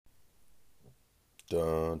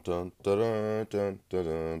Dun, dun, dun, dun,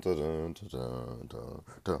 dun, dun, dun, dun, dun, dun,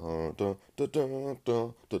 dun, dun,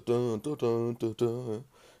 dun, dun, dun, dun, dun, dun, dun.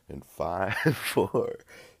 And five, four,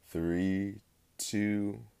 three,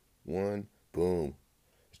 two, one, boom.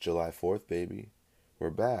 It's July 4th, baby. We're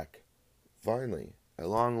back. Finally, at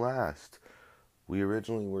long last. We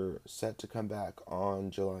originally were set to come back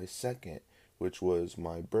on July 2nd, which was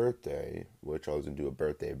my birthday, which I was going to do a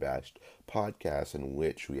birthday bash podcast in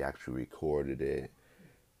which we actually recorded it,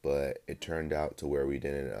 but it turned out to where we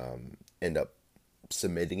didn't end up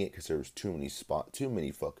submitting it because there was too many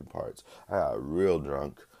fucking parts. I got real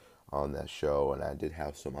drunk on that show, and I did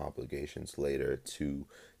have some obligations later to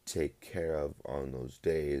take care of on those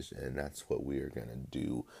days, and that's what we are gonna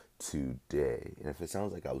do today. And if it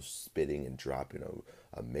sounds like I was spitting and dropping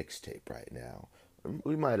a mixtape right now,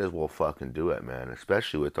 we might as well fucking do it, man.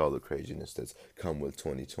 Especially with all the craziness that's come with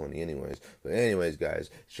 2020, anyways. But anyways,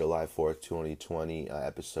 guys, it's July 4th, 2020,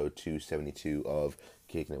 episode 272 of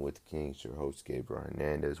Kicking It with the Kings. Your host Gabriel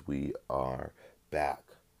Hernandez. We are back,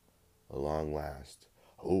 at long last.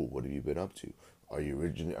 Oh, what have you been up to? Are you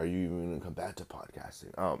even gonna come back to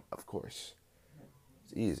podcasting? Of course,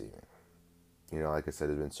 it's easy, man. You know, like I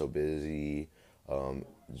said, it's been so busy.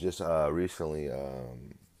 Just recently,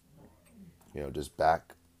 just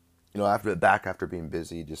back after being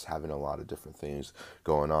busy, just having a lot of different things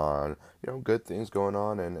going on, good things going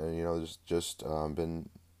on, and just been,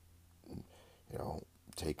 you know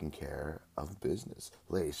taking care of business.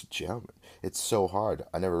 Ladies and gentlemen, it's so hard.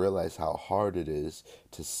 I never realized how hard it is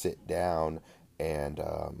to sit down and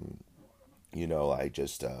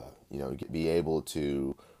be able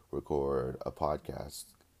to record a podcast,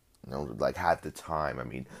 like at the time. I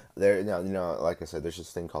mean, like I said, there's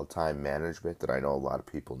this thing called time management that I know a lot of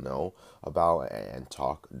people know about and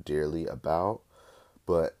talk dearly about.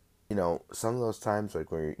 But some of those times,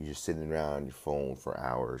 like when you're just sitting around on your phone for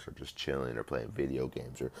hours, or just chilling, or playing video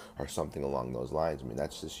games, or something along those lines. I mean,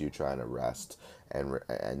 that's just you trying to rest and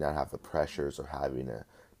not have the pressures of having to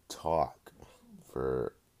talk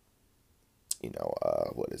for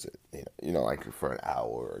what is it? Like for an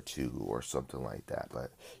hour or two or something like that.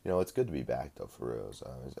 But it's good to be back though, for real. So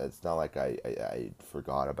it's not like I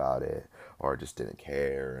forgot about it or just didn't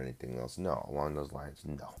care or anything else. No, along those lines,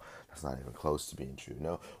 no, that's not even close to being true.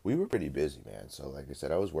 No, we were pretty busy, man. So like I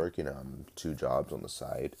said, I was working two jobs on the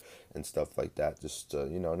side and stuff like that, just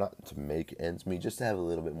not to make ends meet, just to have a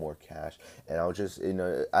little bit more cash. And I was just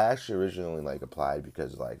I actually originally like applied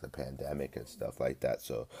because of, like, the pandemic and stuff like that.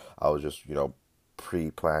 So I was just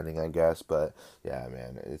pre-planning, I guess. But yeah,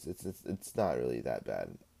 man, it's not really that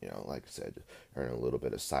bad. Like I said, earn a little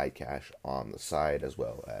bit of side cash on the side, as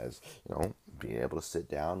well as being able to sit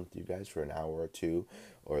down with you guys for an hour or two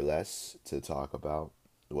or less to talk about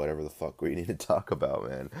whatever the fuck we need to talk about,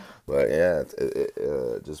 man. But yeah,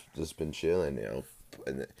 just been chilling,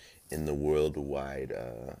 in the worldwide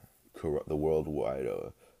the worldwide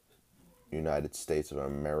United States of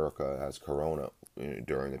America as Corona,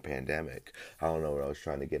 during the pandemic. I don't know what I was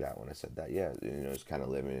trying to get at when I said that. Yeah, it's kind of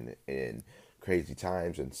living in crazy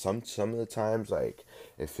times, and some of the times, like,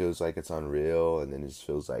 it feels like it's unreal, and then it just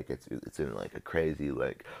feels like it's in like a crazy,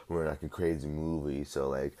 like we're in like a crazy movie. So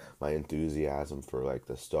like my enthusiasm for like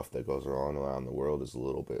the stuff that goes on around the world is a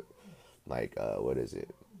little bit like, what is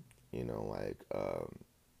it? Like,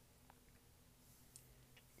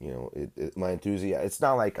 my enthusiasm. It's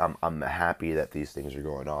not like I'm happy that these things are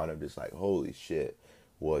going on. I'm just like, holy shit,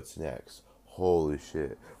 what's next? Holy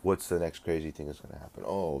shit, what's the next crazy thing that's gonna happen?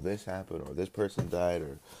 Oh, this happened, or this person died,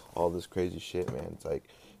 or all this crazy shit, man. It's like,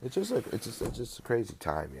 it's just a crazy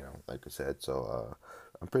time, Like I said, so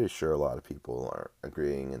I'm pretty sure a lot of people are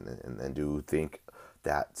agreeing and do think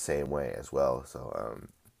that same way as well. So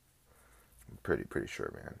I'm pretty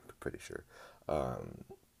sure, man. Pretty sure. Um,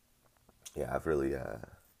 yeah, I've really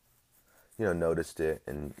noticed it.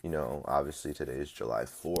 And, obviously today is July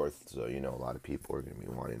 4th, so, a lot of people are going to be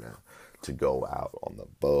wanting to go out on the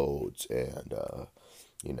boats and,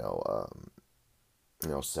 you know, um,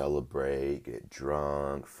 celebrate, get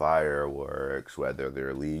drunk, fireworks, whether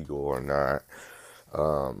they're legal or not.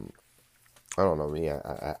 Um, I don't know, me,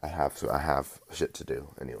 I have shit to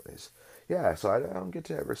do anyways. Yeah, so I don't get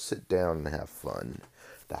to ever sit down and have fun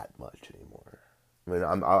that much anymore. I mean,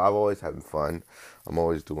 I've always having fun. I'm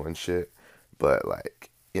always doing shit, but like,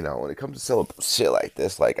 when it comes to celebrate shit like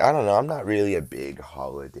this, like, I don't know, I'm not really a big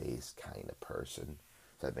holidays kind of person.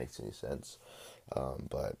 If that makes any sense.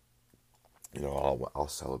 But I'll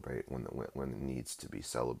celebrate when it needs to be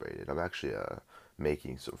celebrated. I'm actually a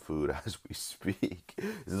making some food as we speak.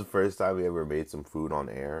 This is the first time we ever made some food on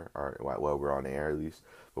air, or well, we're on air at least.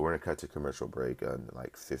 But we're gonna cut to commercial break in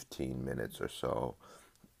like 15 minutes or so,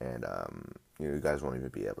 and you guys won't even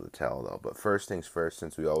be able to tell though. But first things first,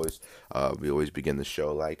 since we always begin the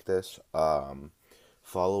show like this.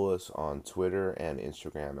 Follow us on Twitter and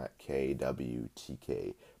Instagram at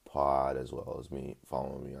KWTK Pod, as well as me.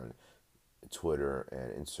 Follow me on Twitter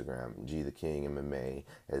and Instagram, G the King MMA,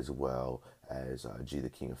 as well as G the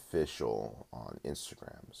King Official on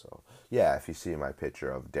Instagram. So yeah, if you see my picture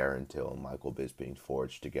of Darren Till and Michael Bisping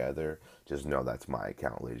forged together, just know that's my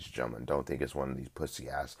account, ladies and gentlemen. Don't think it's one of these pussy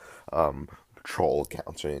ass troll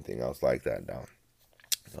accounts or anything else like that. No,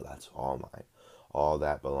 so that's all mine. All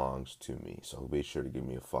that belongs to me. So be sure to give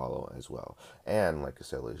me a follow as well. And like I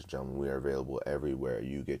said, ladies and gentlemen, we are available everywhere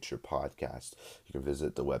you get your podcast. You can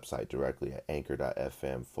visit the website directly at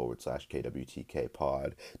anchor.fm/KWTK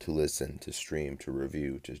pod to listen, to stream, to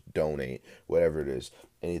review, to donate, whatever it is.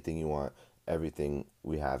 Anything you want, everything,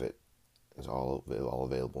 we have it. Is all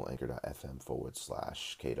available on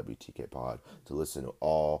anchor.fm/KWTK pod to listen to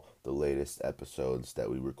all the latest episodes that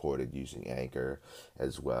we recorded using Anchor,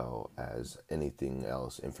 as well as anything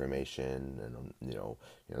else, information, and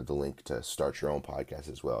the link to start your own podcast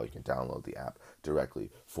as well. You can download the app directly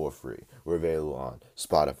for free. We're available on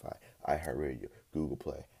Spotify, iHeartRadio, Google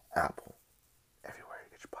Play, Apple, everywhere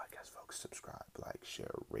you get your podcast, folks. Subscribe, like,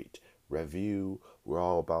 share, rate, review. We're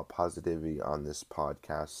all about positivity on this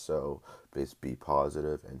podcast, so please be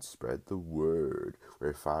positive and spread the word.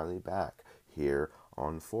 We're finally back here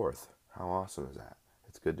on 4th. How awesome is that?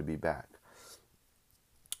 It's good to be back.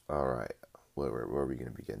 All right, where are we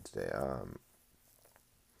going to begin today?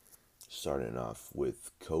 Starting off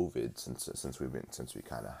with COVID, since we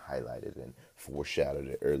kind of highlighted and foreshadowed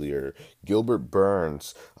it earlier. Gilbert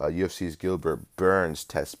Burns, UFC's Gilbert Burns,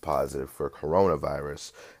 tests positive for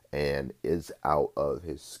coronavirus and is out of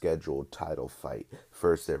his scheduled title fight,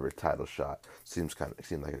 first ever title shot. Seemed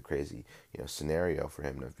like a crazy scenario for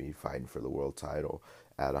him to be fighting for the world title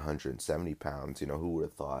at 170 pounds. Who would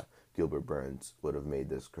have thought Gilbert Burns would have made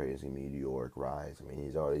this crazy meteoric rise? I mean,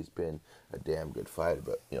 he's always been a damn good fighter,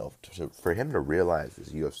 but for him to realize this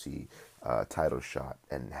UFC title shot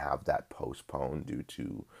and have that postponed due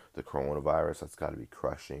to the coronavirus, that's got to be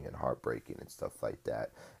crushing and heartbreaking and stuff like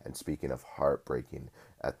that. And speaking of heartbreaking,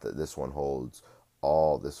 this one holds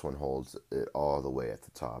it all the way at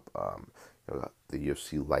the top. The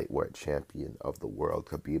UFC lightweight champion of the world,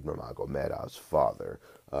 Khabib Nurmagomedov's father,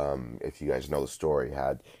 if you guys know the story,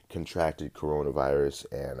 had contracted coronavirus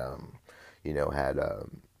and had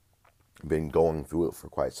been going through it for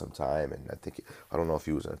quite some time. And I don't know if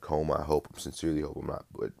he was in a coma. Sincerely hope I'm not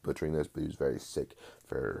butchering this, but he was very sick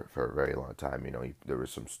for a very long time. There were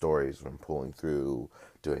some stories of him pulling through,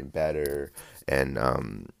 doing better, and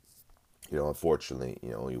unfortunately,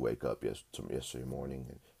 you wake up yesterday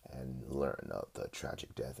morning and learn of the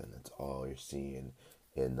tragic death, and that's all you're seeing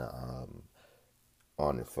in the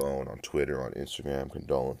on your phone, on Twitter, on Instagram,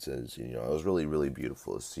 condolences. It was really, really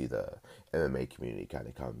beautiful to see the MMA community kind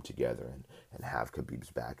of come together and have Khabib's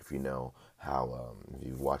back. If you know how, if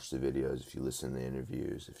you've watched the videos, if you listen to the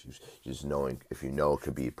interviews, if you know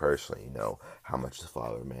Khabib personally, you know how much the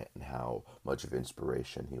father meant and how much of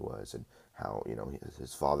inspiration he was, and how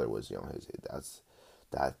his father was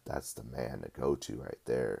that's the man to go to right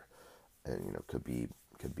there. And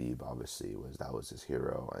Khabib obviously was his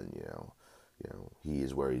hero, and he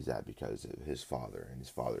is where he's at because of his father, and his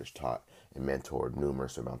father's taught and mentored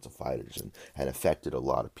numerous amounts of fighters and affected a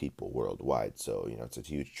lot of people worldwide. So it's a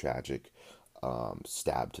huge tragic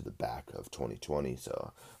stab to the back of 2020.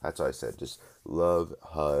 So that's why I said, just love,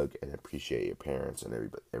 hug, and appreciate your parents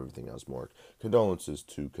and everything else more. Condolences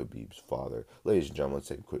to Khabib's father. Ladies and gentlemen, let's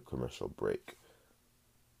take a quick commercial break.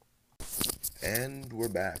 And we're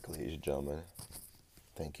back, ladies and gentlemen.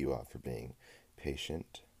 Thank you all for being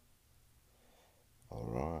patient.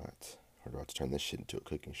 Alright, we're about to turn this shit into a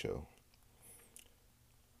cooking show.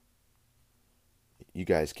 You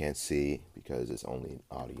guys can't see because it's only an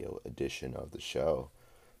audio edition of the show.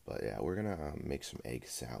 But yeah, we're gonna make some egg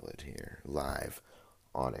salad here, live,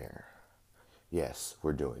 on air. Yes,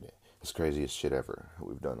 we're doing it. It's the craziest shit ever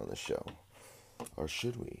we've done on the show. Or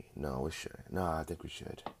should we? No, we shouldn't. No, I think we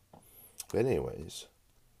should. But anyways,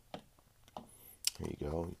 here you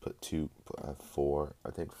go. You put four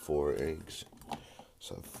eggs.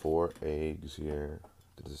 So 4 eggs here.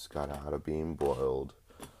 They just got out of being boiled.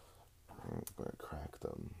 I'm going to crack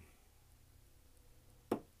them.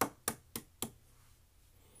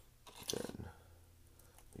 Then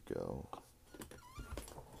we go.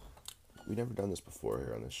 We've never done this before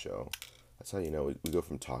here on this show. That's how you know we go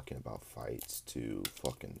from talking about fights to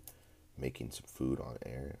fucking making some food on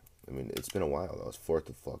air. I mean, it's been a while though. It's 4th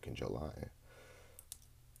of fucking July.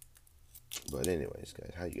 But anyways,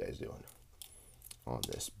 guys, how you guys doing on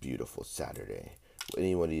this beautiful Saturday?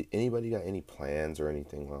 Anybody got any plans or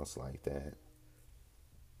anything else like that?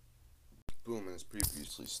 Boom, as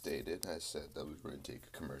previously stated, I said that we were going to take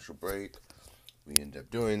a commercial break. We ended up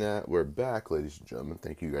doing that. We're back, ladies and gentlemen.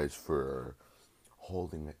 Thank you guys for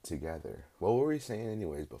holding it together. What were we saying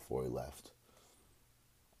anyways before we left?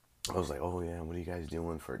 I was like, oh yeah, what are you guys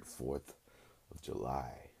doing for the 4th of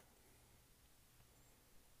July?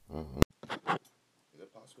 Mm-hmm. Is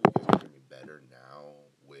it possible you guys can hear me better now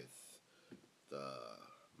with the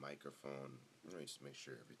microphone? Let me just make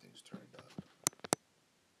sure everything's turned up.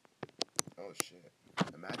 Oh shit.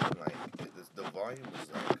 Imagine like the volume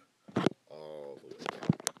was like all the way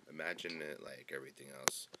down. Imagine it like everything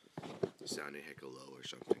else sounding hecka low or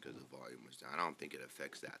something because the volume was down. I don't think it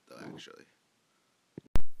affects that though, actually.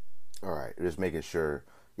 All right, just making sure.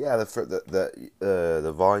 Yeah,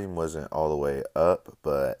 the volume wasn't all the way up,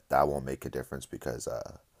 but that won't make a difference because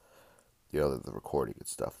the recording and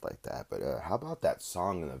stuff like that. But how about that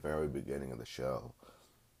song in the very beginning of the show?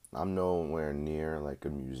 I'm nowhere near like a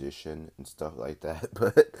musician and stuff like that,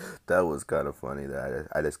 but that was kind of funny that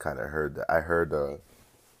I just kind of heard that. I heard the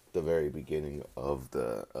very beginning of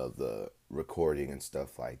the recording and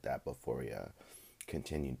stuff like that before we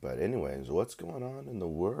continued. But anyways, what's going on in the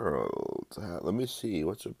world? Let me see.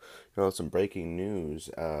 Some breaking news.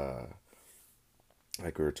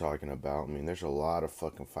 Like we were talking about. I mean, there's a lot of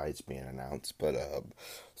fucking fights being announced, but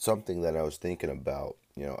something that I was thinking about.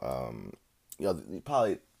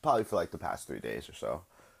 Probably for like the past 3 days or so.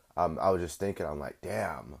 I was just thinking. I'm like,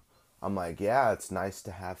 damn. I'm like, yeah, it's nice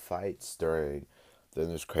to have fights during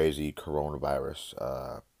this crazy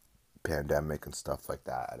coronavirus pandemic and stuff like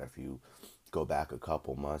that. And if you go back a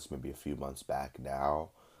couple months, maybe a few months back now,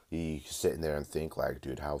 you sitting there and think like,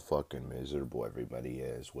 dude, how fucking miserable everybody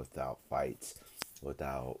is without fights,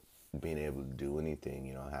 without being able to do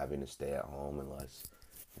anything, having to stay at home unless,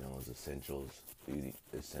 it's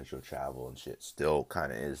essential travel and shit still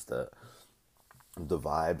kind of is the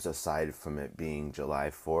vibes aside from it being July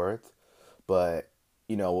 4th. But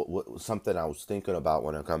something I was thinking about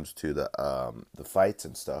when it comes to the fights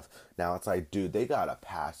and stuff. Now it's like, dude, they gotta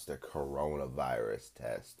pass the coronavirus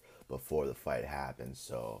test before the fight happens.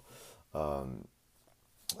 So,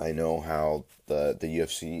 I know how the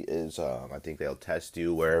UFC is. I think they'll test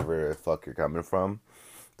you wherever the fuck you're coming from.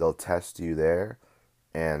 They'll test you there,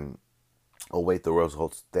 and await the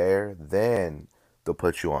results there. Then they'll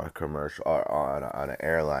put you on a commercial or on an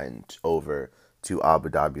airline over to Abu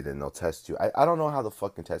Dhabi. Then they'll test you. I don't know how the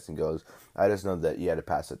fucking testing goes. I just know that you had to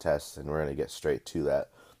pass a test, and we're gonna get straight to that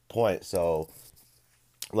point. So,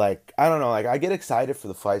 like, I don't know. Like, I get excited for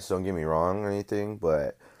the fights. Don't get me wrong or anything,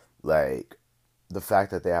 but like the fact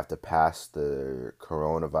that they have to pass the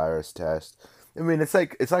coronavirus test. I mean, it's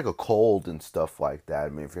like a cold and stuff like that. I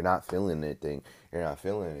mean, if you're not feeling anything, you're not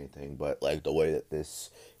feeling anything. But like the way that this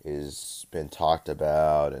is been talked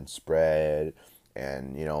about and spread,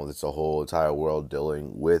 and it's a whole entire world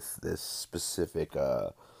dealing with this specific,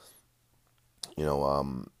 you know,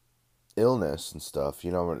 um, illness and stuff. I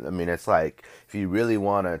mean, it's like if you really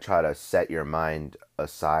want to try to set your mind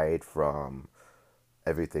aside from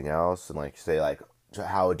everything else and like say like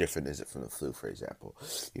how different is it from the flu, for example.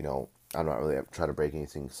 I'm not really trying to break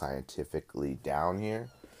anything scientifically down here,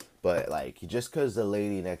 but like just because the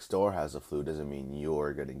lady next door has the flu doesn't mean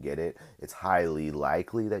you're gonna get it. It's highly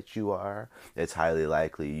likely that you are. It's highly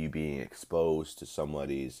likely you being exposed to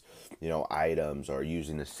somebody's items, or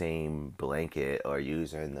using the same blanket, or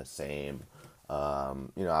using the same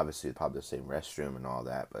obviously probably the same restroom and all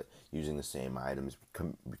that, but using the same items,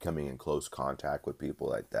 coming in close contact with people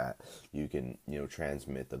like that, you can,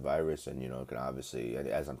 transmit the virus, and, can obviously,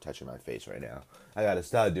 as I'm touching my face right now, I gotta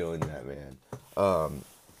stop doing that, man.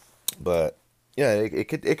 But yeah, it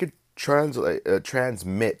could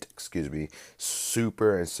transmit, excuse me,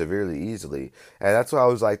 super and severely easily. And that's why I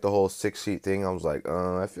was like the whole 6 feet thing. I was like,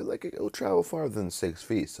 I feel like it'll travel farther than 6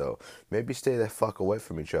 feet. So maybe stay the fuck away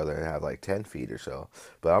from each other and have like 10 feet or so.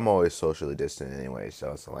 But I'm always socially distant anyway,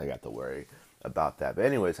 so it's not like I got to worry about that. But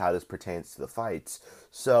anyways, how this pertains to the fights.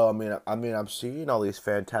 So I mean, I'm seeing all these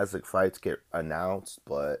fantastic fights get announced,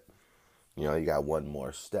 but you got one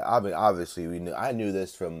more step. I mean, obviously, I knew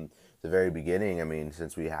this from the very beginning. I mean,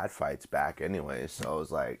 since we had fights back anyway, so it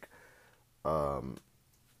was like,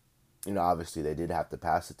 obviously they did have to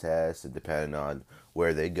pass the test, and depending on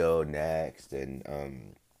where they go next,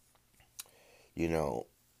 and you know,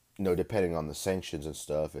 depending on the sanctions and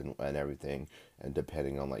stuff and everything, and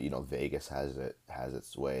depending on like Vegas has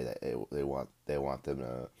its way that they want them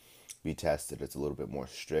to be tested. It's a little bit more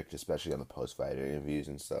strict, especially on the post fight interviews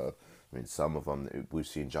and stuff. I mean, some of them we've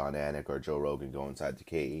seen John Anik or Joe Rogan go inside the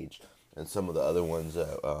cage, and some of the other ones,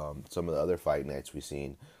 some of the other fight nights we've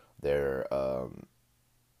seen, they're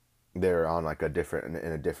they're on like in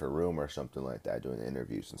a different room or something like that doing the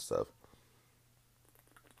interviews and stuff.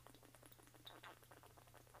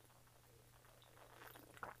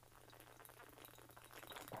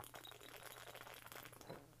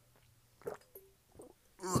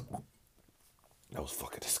 That was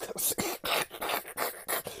fucking disgusting.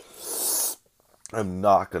 I'm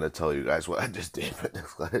not gonna tell you guys what I just did,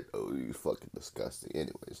 but oh, you fucking disgusting.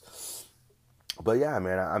 Anyways, but yeah,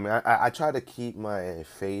 man. I try to keep my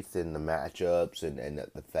faith in the matchups and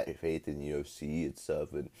the faith in UFC and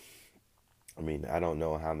stuff. And I mean, I don't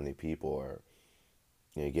know how many people are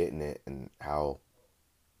getting it and how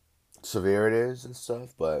severe it is and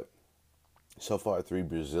stuff, but so far 3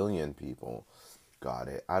 Brazilian people got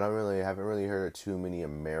it. Haven't really heard of too many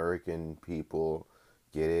American people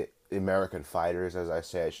get it. American fighters, as I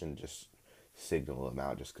say, I shouldn't just signal them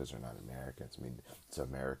out just because they're not Americans. I mean, it's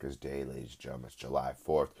America's Day, ladies and gentlemen. It's July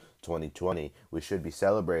 4th, 2020. We should be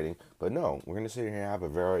celebrating, but no, we're going to sit here and have a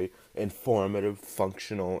very informative,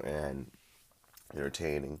 functional, and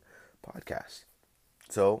entertaining podcast.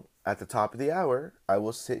 So, at the top of the hour, I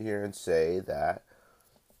will sit here and say that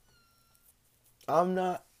I'm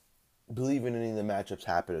not believing any of the matchups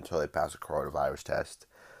happen until they pass a coronavirus test.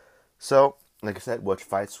 So, like I said, which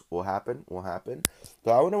fights will happen, will happen.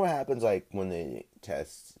 So I wonder what happens like when they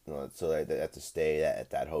test. So they have to stay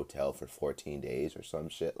at that hotel for 14 days or some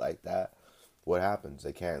shit like that. What happens?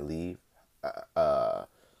 They can't leave. Uh,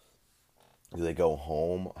 do they go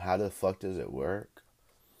home? How the fuck does it work?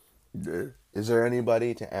 Is there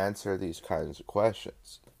anybody to answer these kinds of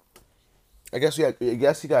questions? I guess you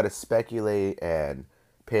got to speculate and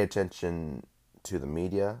pay attention to the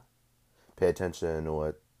media. Pay attention to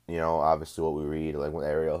what obviously what we read, like with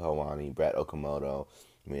Ariel Helwani, Brett Okamoto.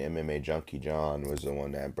 I mean, MMA Junkie John was the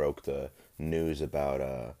one that broke the news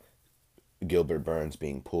about Gilbert Burns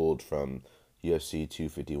being pulled from UFC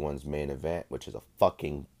 251's main event, which is a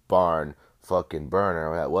fucking barn fucking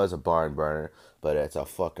burner. That was a barn burner, but it's a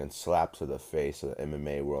fucking slap to the face of the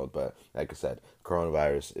MMA world. But like I said,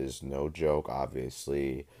 coronavirus is no joke,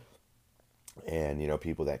 obviously. And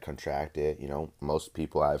people that contract it, most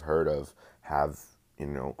people I've heard of have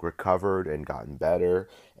recovered and gotten better.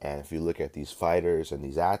 And if you look at these fighters and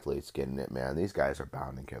these athletes getting it, man, these guys are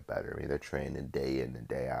bound to get better. I mean, they're training day in and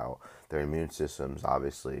day out. Their immune systems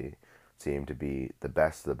obviously seem to be the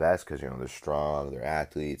best of the best because they're strong, they're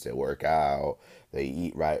athletes, they work out, they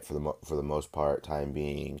eat right for the most part, time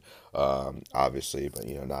being, obviously. But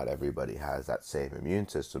not everybody has that same immune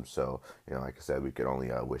system. So like I said, we could only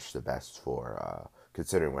wish the best for.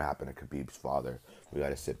 Considering what happened to Khabib's father, we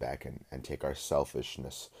got to sit back and take our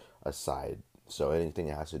selfishness aside. So anything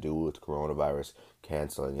that has to do with coronavirus,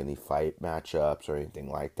 canceling any fight matchups or anything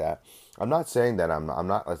like that. I'm not saying that I'm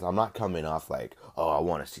not coming off like, oh, I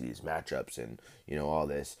want to see these matchups and all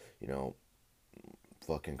this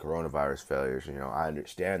fucking coronavirus failures. I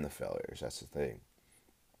understand the failures. That's the thing.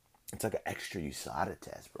 It's like an extra USADA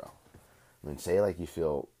test, bro. I mean, say like you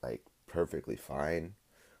feel like perfectly fine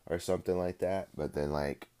or something like that, but then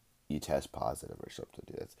like you test positive or something.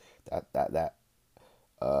 Dude,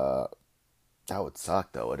 uh that would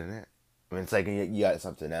suck though, wouldn't it? I mean, it's like you got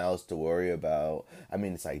something else to worry about. I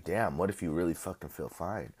mean, it's like, damn, what if you really fucking feel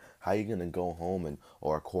fine? How you gonna go home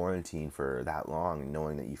or quarantine for that long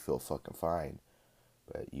knowing that you feel fucking fine,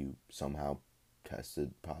 but you somehow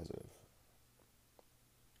tested positive?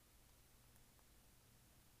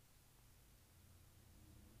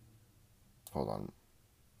 Hold on.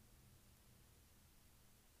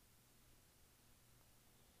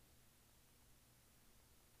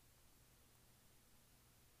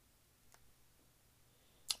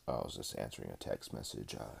 I was just answering a text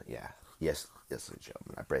message. Yeah. Yes,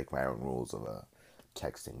 gentlemen. I break my own rules of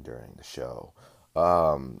texting during the show.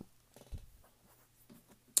 Um,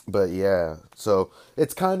 but yeah, so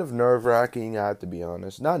it's kind of nerve wracking, I have to be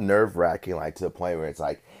honest. Not nerve wracking, like to the point where it's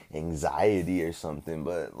like anxiety or something,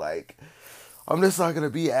 but like I'm just not going to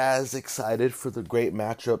be as excited for the great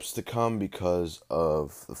matchups to come because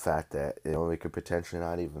of the fact that, we could potentially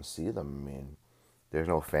not even see them. I mean, there's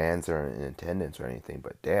no fans or in attendance or anything,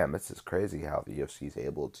 but damn, it's just crazy how the UFC is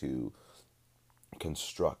able to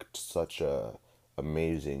construct such a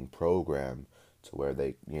amazing program to where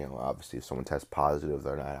they, obviously if someone tests positive,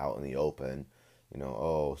 they're not out in the open.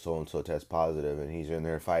 Oh, so and so tests positive and he's in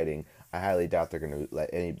there fighting. I highly doubt they're gonna let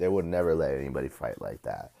any. They would never let anybody fight like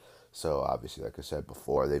that. So obviously, like I said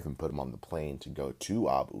before, they even put them on the plane to go to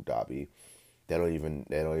Abu Dhabi. They don't even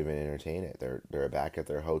entertain it. They're back at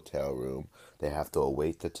their hotel room. They have to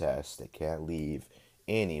await the test. They can't leave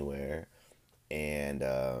anywhere, and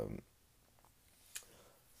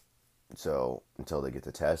so until they get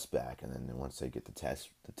the test back, and then once they get the test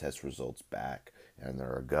results back, and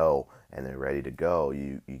they're a go, and they're ready to go,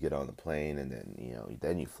 you get on the plane, and then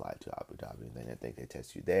then you fly to Abu Dhabi, and then I think they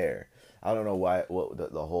test you there. I don't know why what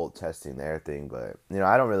the whole testing there thing, but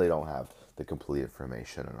I don't have the complete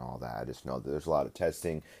information and all that. I just know that there's a lot of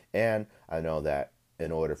testing, and I know that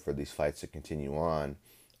in order for these fights to continue on,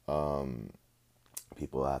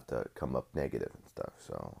 people have to come up negative and stuff.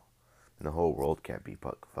 So and the whole world can't be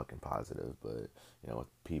fucking positive, but with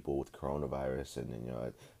people with coronavirus,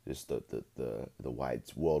 and just the wide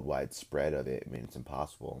worldwide spread of it, I mean, it's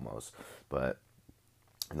impossible almost. But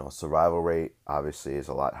survival rate obviously is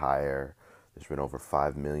a lot higher. There's been over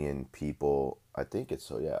 5 million people. I think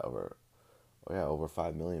it's over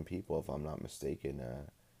 5 million people, if I'm not mistaken,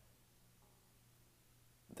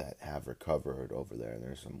 that have recovered over there. And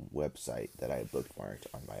there's some website that I bookmarked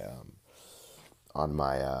on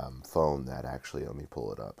my phone that actually, let me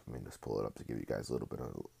pull it up. Let me just pull it up to give you guys a little bit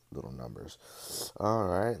of little numbers. All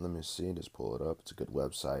right, let me see. Just pull it up. It's a good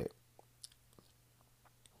website.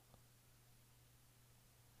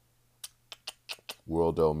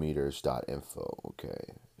 Worldometers.info.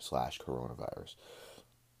 Okay, /coronavirus.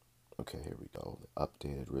 Okay, here we go. The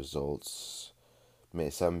updated results.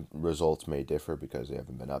 Some results may differ because they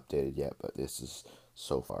haven't been updated yet, but this is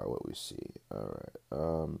so far what we see. All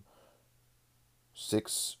right.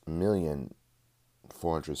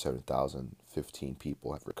 6,407,015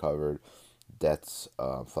 people have recovered. Deaths,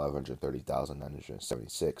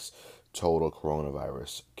 530,976. Total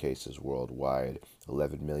coronavirus cases worldwide,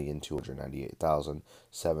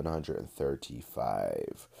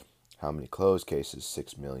 11,298,735. How many closed cases?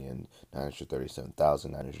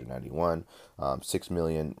 6,937,991. 6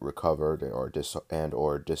 million recovered or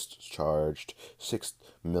discharged.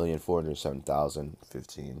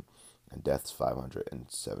 6,407,015. And deaths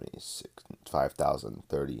 576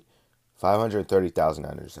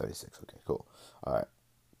 530,976. Okay, cool. All right.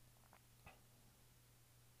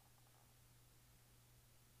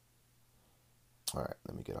 All right,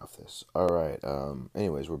 let me get off this. All right.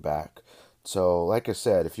 Anyways, we're back. So, like I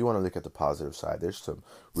said, if you want to look at the positive side, there's some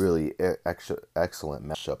really excellent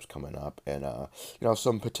matchups coming up, and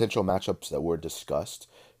some potential matchups that were discussed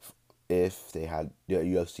if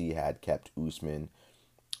UFC had kept Usman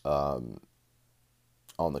on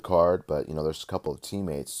the card. But there's a couple of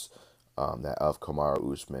teammates that of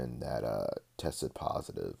Kamaru Usman that tested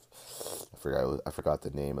positive. I forgot the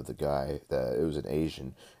name of the guy. That it was an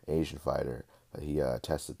Asian fighter. But he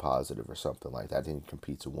tested positive or something like that. Didn't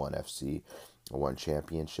compete to ONE FC or ONE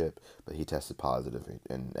Championship, but he tested positive,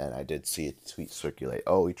 and I did see a tweet circulate.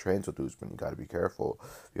 Oh, he trains with Usman. You got to be careful.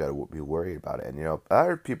 You got to be worried about it. And I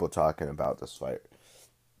heard people talking about this fight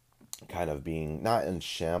kind of being not in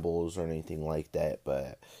shambles or anything like that,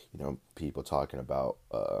 but people talking about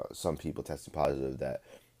some people tested positive that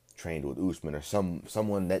trained with Usman, or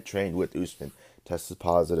someone that trained with Usman tested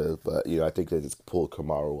positive. But I think they just pulled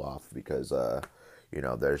Kamaru off because they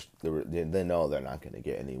know they're not going to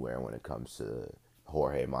get anywhere when it comes to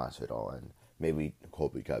Jorge Masvidal and maybe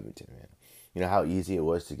Colby Covington. Man, you know how easy it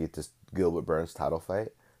was to get this Gilbert Burns title fight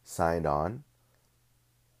signed on.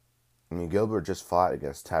 I mean, Gilbert just fought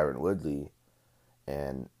against Tyron Woodley,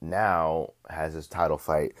 and now has his title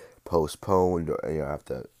fight postponed. Or, have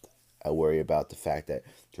to worry about the fact that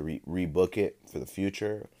to rebook it for the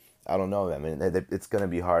future. I don't know. I mean, it's gonna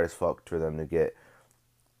be hard as fuck for them to get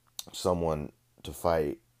someone to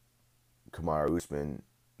fight Kamaru Usman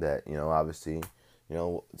that obviously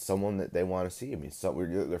someone that they want to see. I mean,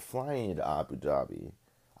 they're flying to Abu Dhabi,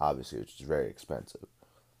 obviously, which is very expensive.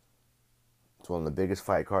 It's one of the biggest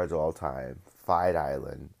fight cards of all time. Fight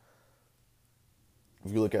Island.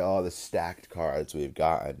 If you look at all the stacked cards we've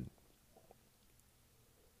gotten,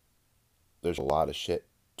 there's a lot of shit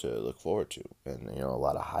to look forward to, and a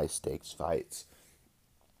lot of high stakes fights,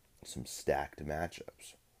 some stacked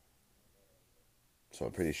matchups. So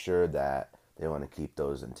I'm pretty sure that they want to keep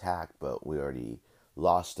those intact, but we already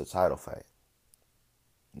lost the title fight.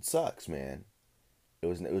 It sucks, man. It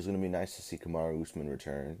was gonna be nice to see Kamaru Usman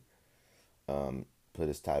return, put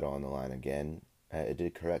his title on the line again. It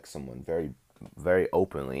did correct someone very, very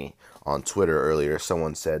openly on Twitter earlier.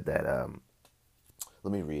 Someone said that.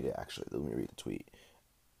 Let me read it. Actually, let me read the tweet.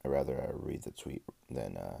 I'd rather read the tweet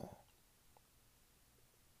than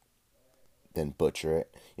then butcher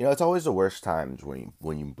it. You know, it's always the worst times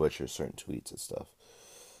when you butcher certain tweets and stuff.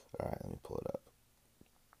 All right, let me pull it up.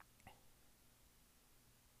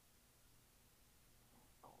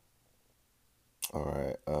 All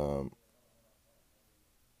right.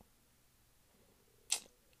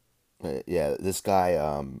 Yeah, this guy.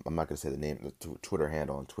 I'm not gonna say the name. The Twitter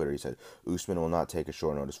handle on Twitter. He said Usman will not take a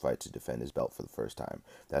short notice fight to defend his belt for the first time.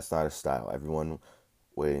 That's not his style. Everyone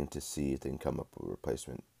waiting to see if they can come up with a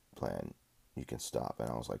replacement plan. You can stop. And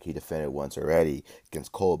I was like, he defended once already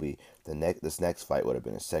against Colby. This next fight would have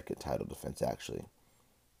been his second title defense actually.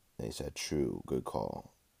 And he said, "True, good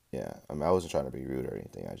call." Yeah, I mean, I wasn't trying to be rude or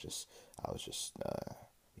anything. I was just,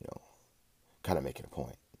 you know, kind of making a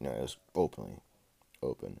point. You know, it was open.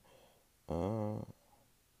 Uh,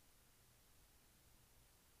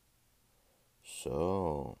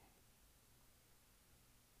 so,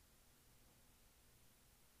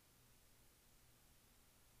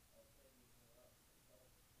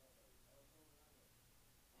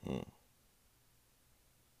 hmm,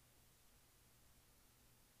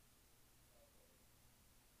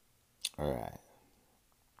 all right.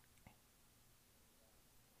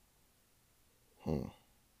 Hmm.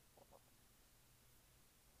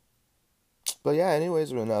 But yeah,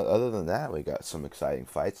 anyways, other than that, we got some exciting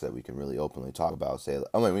fights that we can really openly talk about. Say,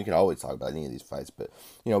 I mean, we can always talk about any of these fights, but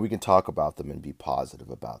you know, we can talk about them and be positive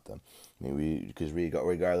about them. I mean, because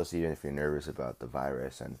regardless, even if you're nervous about the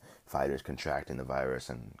virus and fighters contracting the virus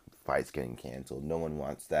and fights getting canceled, no one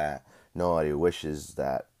wants that. Nobody wishes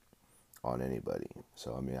that on anybody.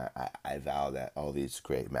 So I mean, I vow that all these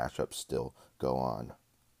great matchups still go on.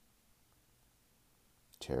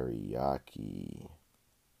 Teriyaki.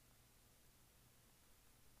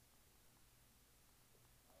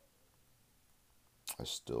 I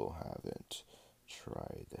still haven't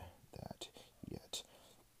tried that yet.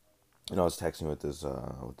 And I was texting with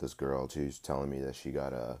this girl too. She's telling me that she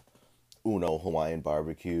got a Uno Hawaiian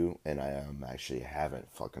barbecue, and I actually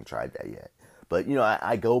haven't fucking tried that yet. But you know,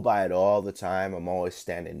 I go by it all the time. I'm always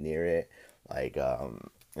standing near it, like you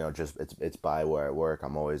know, just it's by where I work.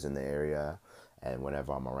 I'm always in the area, and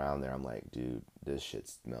whenever I'm around there, I'm like, dude, this shit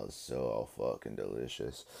smells so fucking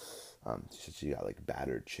delicious. She got like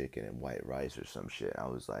battered chicken and white rice or some shit. I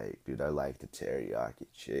was like, dude, I like the teriyaki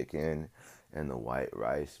chicken and the white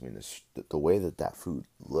rice. I mean, the way that that food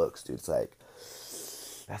looks, dude, it's like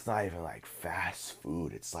that's not even like fast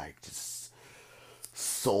food. It's like just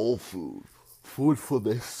soul food, food for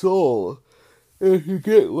the soul. And you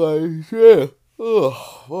get like, yeah,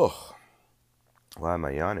 oh. Why am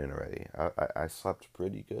I yawning already? I slept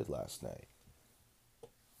pretty good last night.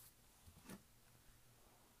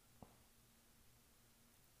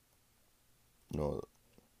 No,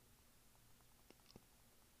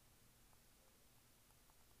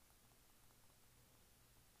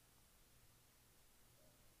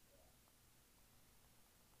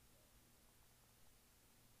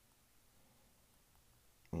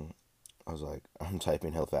 I was like, I'm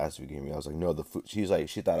typing how fast you give me. I was like, no, the food. She's like,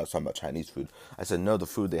 she thought I was talking about Chinese food. I said, no, the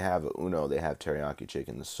food they have at Uno, they have teriyaki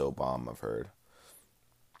chicken. It's so bomb, I've heard.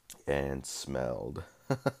 And smelled.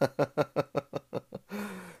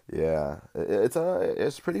 Yeah,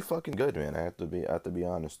 it's pretty fucking good, man. I have to be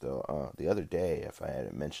honest though. The other day, if I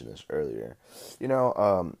hadn't mentioned this earlier, you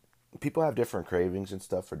know, people have different cravings and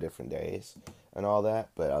stuff for different days and all that.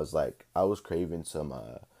 But I was like, I was craving some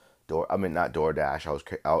door. I mean, not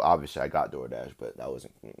DoorDash. Obviously I got DoorDash, but that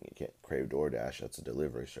wasn't you can't crave DoorDash. That's a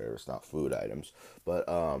delivery service, not food items. But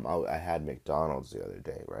I had McDonald's the other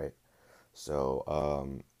day, right? So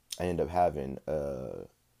I ended up having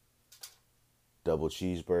double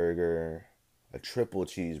cheeseburger, a triple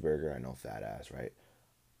cheeseburger. I know fat ass, right?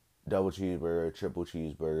 Double cheeseburger, triple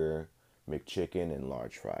cheeseburger, McChicken, and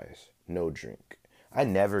large fries. No drink. I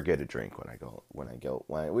never get a drink when I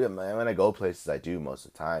go places. I do most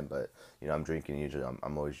of the time, but you know I'm drinking usually.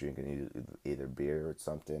 I'm always drinking either beer or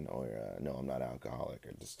something, or no, I'm not alcoholic.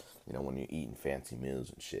 Or just you know when you're eating fancy meals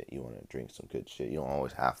and shit, you want to drink some good shit. You don't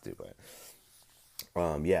always have to, but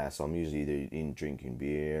yeah, so I'm usually either drinking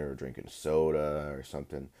beer or drinking soda or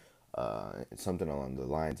something, something along the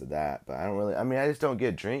lines of that. But I don't really. I mean, I just don't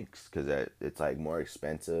get drinks because it's like more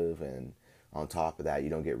expensive, and on top of that, you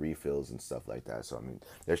don't get refills and stuff like that. So I mean,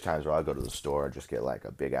 there's times where I go to the store and just get like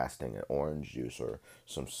a big ass thing of orange juice or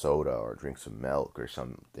some soda or drink some milk or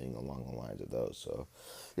something along the lines of those. So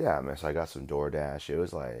yeah, I mean, so I got some DoorDash. It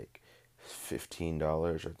was like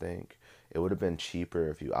 $15, I think. It would have been cheaper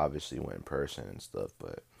if you obviously went in person and stuff,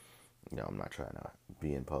 but you know, I'm not trying to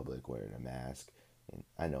be in public wearing a mask. And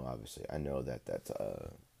I know, obviously, I know that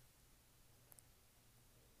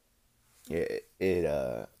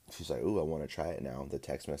She's like, "Ooh, I want to try it now." The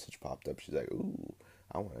text message popped up. She's like, "Ooh,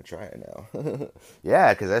 I want to try it now."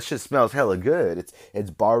 Yeah, because that shit smells hella good.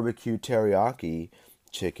 It's barbecue teriyaki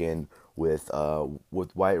chicken with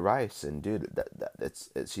white rice, and dude, it's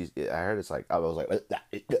she's. I heard it's like I was like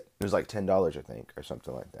it was like $10 I think or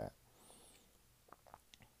something like that.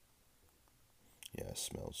 Yeah, it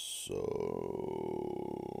smells so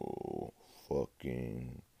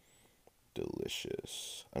fucking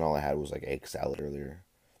delicious. And all I had was like egg salad earlier.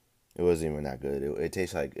 It wasn't even that good. It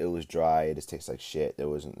tastes like it was dry. It just tastes like shit. There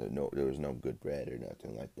was no good bread or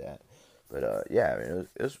nothing like that. But yeah, I mean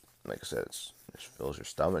it was like I said, it fills your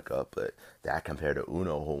stomach up. But that compared to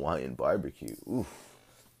Uno Hawaiian barbecue, oof,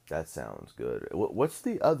 that sounds good. What's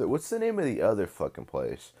the other? What's the name of the other fucking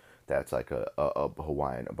place that's like a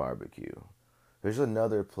Hawaiian barbecue? There's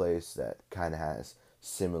another place that kind of has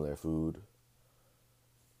similar food.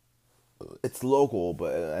 It's local,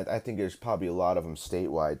 but I think there's probably a lot of them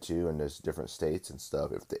statewide too, and there's different states and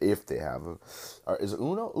stuff if they have them. Is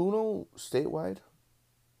Uno statewide?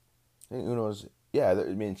 I think Uno's yeah.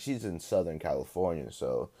 I mean, she's in Southern California,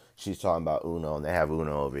 so she's talking about Uno, and they have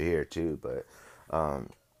Uno over here too. But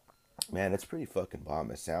man, it's pretty fucking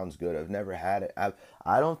bomb. It sounds good. I've never had it.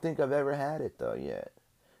 I don't think I've ever had it though yet.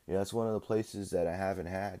 You know, that's one of the places that I haven't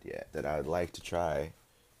had yet that I'd like to try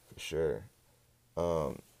for sure.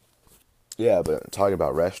 Yeah, but talking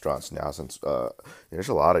about restaurants now, since there's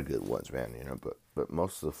a lot of good ones, man. You know, but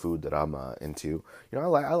most of the food that I'm into, I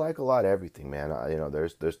like a lot of everything, man.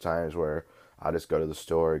 There's times where I just go to the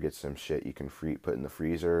store, get some shit you can put in the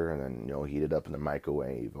freezer, and then heat it up in the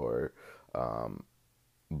microwave, or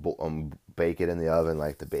bake it in the oven,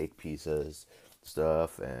 like the baked pizzas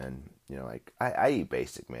stuff. And like I eat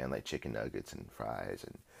basic, man, like chicken nuggets and fries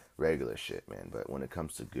and regular shit, man. But when it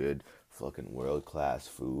comes to good fucking world class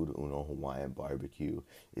food, Uno Hawaiian barbecue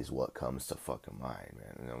is what comes to fucking mind,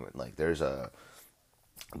 man. Like there's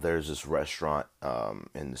this restaurant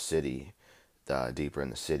in the city, deeper in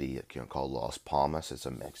the city, called Las Palmas. It's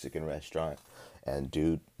a Mexican restaurant. And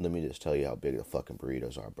dude, let me just tell you how big the fucking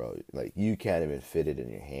burritos are, bro. Like you can't even fit it in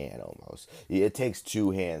your hand almost. It takes two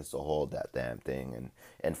hands to hold that damn thing.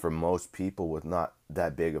 And for most people with not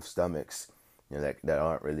that big of stomachs, that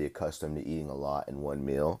aren't really accustomed to eating a lot in one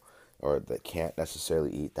meal, or that can't necessarily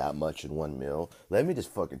eat that much in one meal. Let me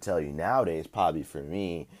just fucking tell you, nowadays, probably for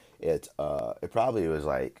me, it probably was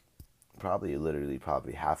like probably literally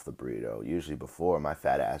probably half the burrito. Usually before, my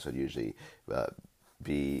fat ass would usually uh,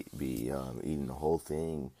 be eating the whole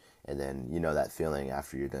thing, and then that feeling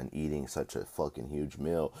after you're done eating such a fucking huge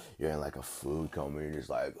meal, you're in like a food coma. You're just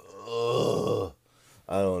like, ugh,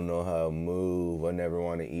 I don't know how to move. I never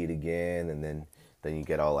want to eat again. And then you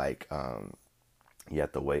get all like you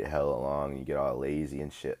have to wait hella long. You get all lazy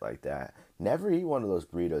and shit like that. Never eat one of those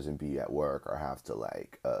burritos and be at work or have to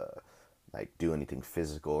like do anything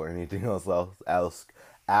physical or anything else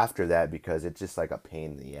after that, because it's just like a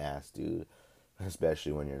pain in the ass, dude.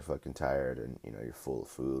 Especially when you're fucking tired and you're full of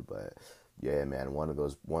food. But yeah, man,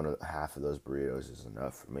 half of those burritos is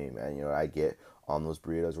enough for me, man. I get on those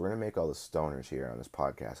burritos. We're gonna make all the stoners here on this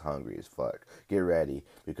podcast hungry as fuck. Get ready,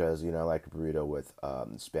 because I like a burrito with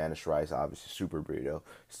Spanish rice, obviously super burrito,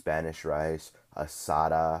 Spanish rice,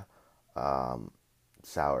 asada, um,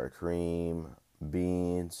 sour cream,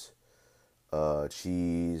 beans,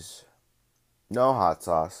 cheese, no hot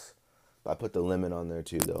sauce. I put the lemon on there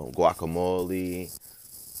too, though. Guacamole.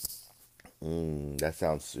 That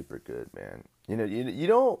sounds super good, man. You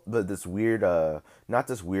know, but this weird, not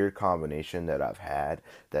this weird combination that I've had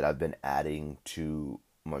that I've been adding to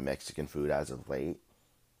my Mexican food as of late.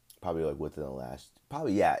 Probably like within the last,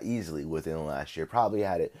 probably yeah, easily within the last year. Probably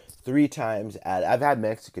had it 3 times. I've had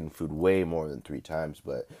Mexican food way more than 3 times,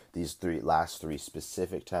 but these last three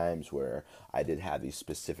specific times where I did have these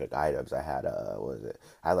specific items, I had what was it?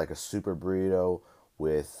 I had like a super burrito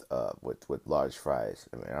with large fries.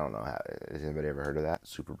 I mean, I don't know how. Has anybody ever heard of that?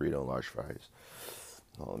 Super burrito and large fries.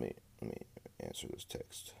 Oh, let me answer this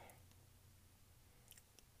text.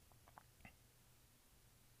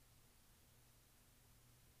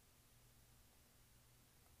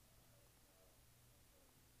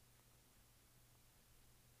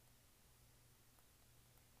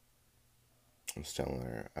 I was telling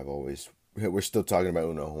her I've always we're still talking about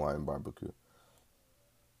Uno Hawaiian barbecue.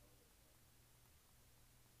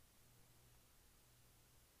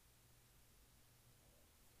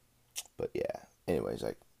 But yeah, anyways,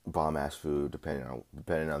 like bomb ass food depending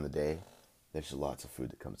on the day. There's lots of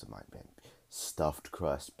food that comes to mind, man. Stuffed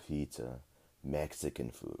crust pizza,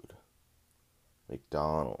 Mexican food,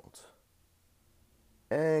 McDonald's,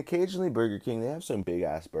 and occasionally Burger King. They have some big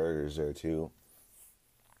ass burgers there too.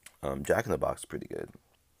 Jack in the Box is pretty good.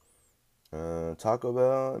 Taco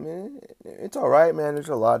Bell, I mean, it's all right, man. There's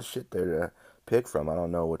a lot of shit there to pick from. I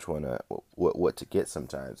don't know which one, what to get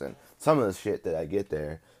sometimes, and some of the shit that I get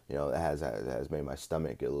there, that has made my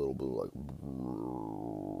stomach get a little bit like,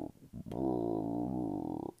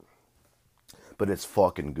 but it's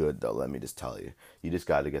fucking good though. Let me just tell you, you just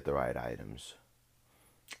got to get the right items.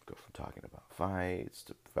 Go from talking about fights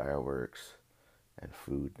to fireworks and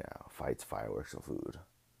food now. Fights, fireworks, and food.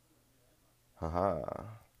 Haha.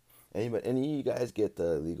 Any of you guys get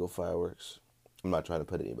the illegal fireworks? I'm not trying to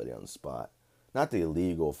put anybody on the spot. Not the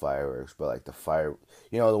illegal fireworks, but like the fire,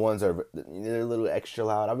 the ones that they're a little extra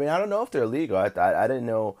loud. I mean, I don't know if they're illegal. I didn't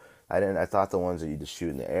know. I thought the ones that you just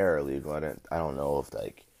shoot in the air are illegal. I don't know if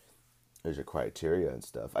like there's a criteria and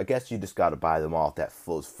stuff. I guess you just got to buy them all at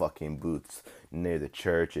those fucking booths near the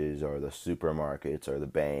churches or the supermarkets or the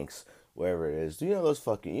banks, wherever it is. Do you know those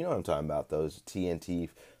fucking? You know what I'm talking about? Those TNT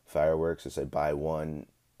fireworks that say buy one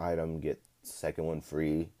item get second one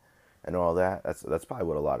free, and all that. That's probably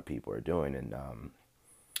what a lot of people are doing. And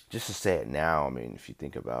just to say it now, I mean, if you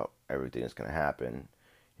think about everything that's gonna happen,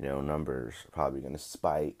 numbers are probably gonna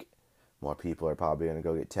spike. More people are probably gonna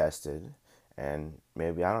go get tested, and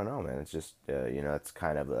maybe I don't know, man. It's just it's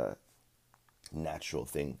kind of a natural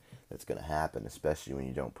thing that's gonna happen, especially when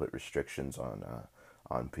you don't put restrictions on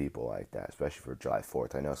people like that, especially for July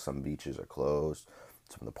 4th. I know some beaches are closed,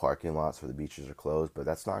 some of the parking lots for the beaches are closed, but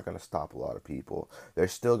that's not going to stop a lot of people.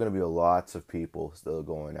 There's still going to be lots of people still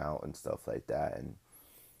going out and stuff like that, and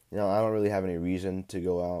I don't really have any reason to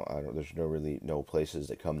go out. There's no places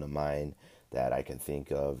that come to mind that I can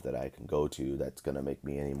think of that I can go to that's going to make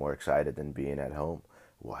me any more excited than being at home,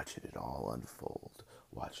 watching it all unfold,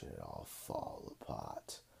 watching it all fall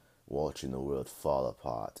apart, watching the world fall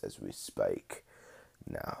apart as we speak.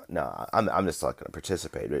 No, I'm just not going to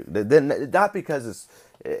participate. Then not because it's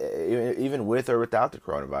even with or without the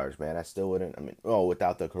coronavirus, man. I still wouldn't. I mean,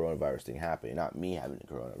 without the coronavirus thing happening, not me having the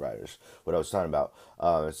coronavirus. What I was talking about,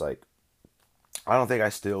 it's like I don't think I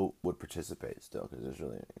still would participate still because there's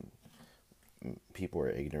really people are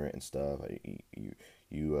ignorant and stuff.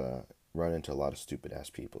 You run into a lot of stupid ass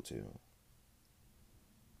people too.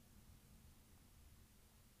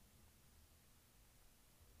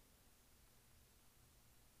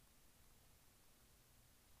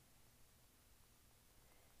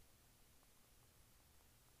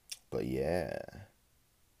 But yeah.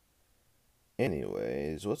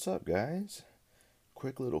 Anyways, what's up, guys?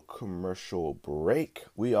 Quick little commercial break.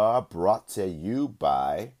 We are brought to you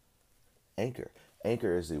by Anchor.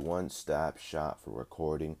 Anchor is the one-stop shop for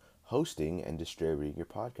recording, hosting, and distributing your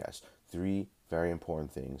podcast. Three very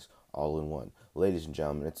important things all in one. Ladies and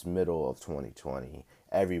gentlemen, it's middle of 2020.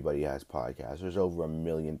 Everybody has podcasts. There's over 1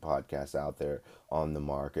 million podcasts out there on the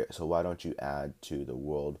market. So why don't you add to the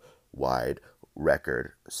worldwide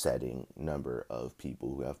record setting number of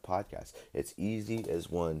people who have podcasts? It's easy as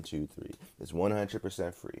 1, 2, 3. It's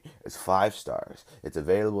 100% free. It's 5 stars. It's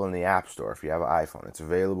available in the App Store if you have an iPhone. It's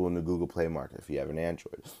available in the Google Play Market if you have an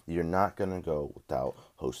Android. You're not going to go without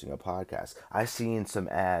hosting a podcast. I've seen some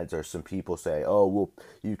ads or some people say, oh, well,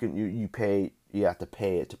 you have to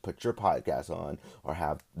pay it to put your podcast on, or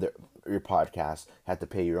your podcast have to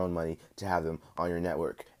pay your own money to have them on your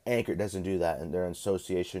network. Anchor doesn't do that, and they're in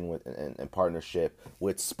association with and partnership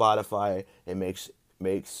with Spotify. It makes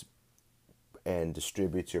and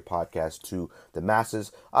distributes your podcast to the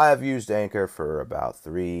masses. I have used Anchor for about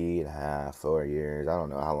 3.5, 4 years. I don't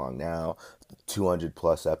know how long now. 200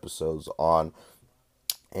 plus episodes on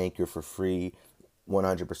Anchor for free.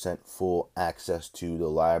 100% full access to the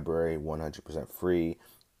library. 100% free.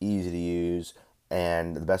 Easy to use.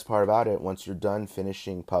 And the best part about it, once you're done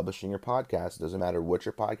publishing your podcast, it doesn't matter what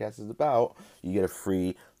your podcast is about, you get a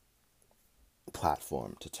free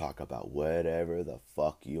platform to talk about whatever the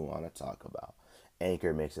fuck you want to talk about.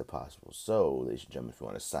 Anchor makes it possible. So, ladies and gentlemen, if you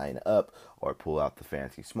want to sign up or pull out the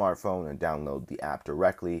fancy smartphone and download the app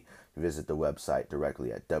directly, visit the website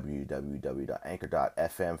directly at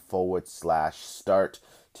www.anchor.fm/start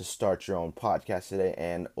to start your own podcast today,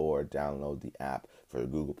 and or download the app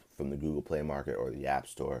from the Google Play Market or the App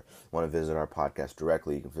Store. Want to visit our podcast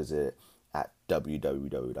directly, you can visit it at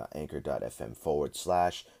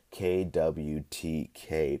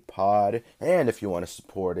www.anchor.fm/KWTK pod. And if you want to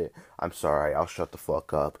support it, I'm sorry, I'll shut the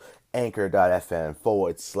fuck up.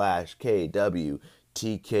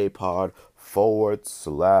 Anchor.fm/KWTK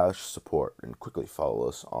pod/support. And quickly follow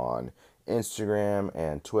us on Instagram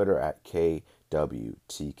and Twitter at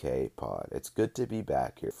KWTK pod. It's good to be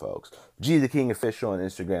back here, folks. G the King Official on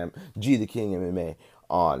Instagram, G the King MMA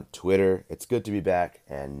on Twitter. It's good to be back,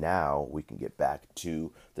 and now we can get back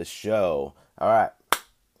to the show. All right.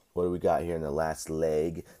 what do we got here in the last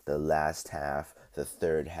leg, the last half, the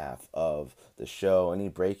third half of the show? Any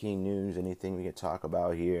breaking news? Anything we can talk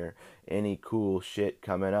about here? Any cool shit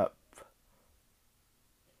coming up?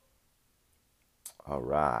 All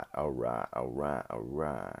right, all right, all right, all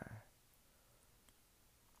right.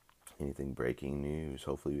 Anything breaking news?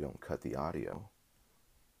 Hopefully, we don't cut the audio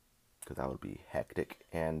because that would be hectic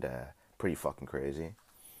and pretty fucking crazy.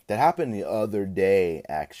 That happened the other day,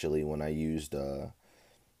 actually, when I used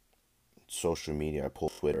social media. I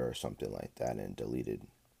pulled Twitter or something like that and deleted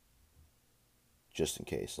just in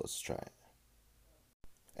case. Let's try it.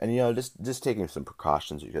 And just taking some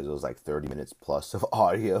precautions because it was like 30 minutes plus of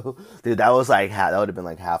audio. Dude, that was like that would have been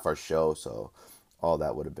like half our show, so all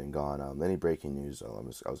that would have been gone. Any breaking news? I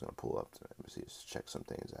was gonna pull up. Let me see, just check some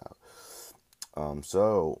things out.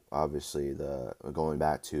 So obviously the going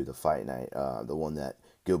back to the fight night, the one that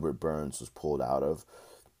Gilbert Burns was pulled out of.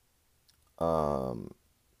 Um,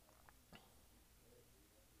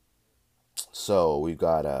 so we've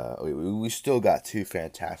got we still got two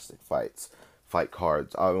fantastic fight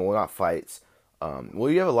cards. I mean, well, not fights. Well,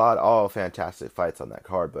 you have a lot all fantastic fights on that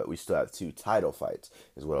card, but we still have two title fights,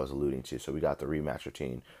 is what I was alluding to. So we got the rematch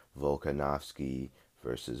between Volkanovski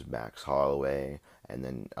versus Max Holloway, and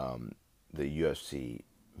then the UFC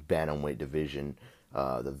bantamweight division,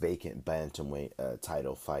 the vacant bantamweight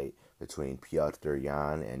title fight between Piotr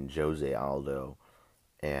Yan and Jose Aldo,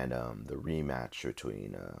 and the rematch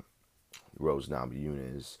between Rose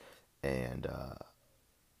Namajunas and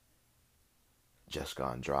Jessica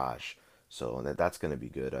Andrade. So that's going to be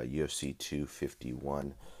good. UFC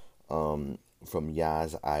 251 from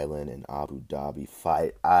Yas Island in Abu Dhabi.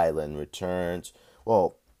 Fight Island returns.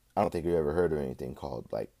 Well, I don't think you've ever heard of anything called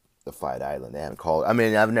like the Fight Island. They haven't called. I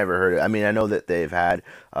mean, I've never heard it. I mean, I know that they've had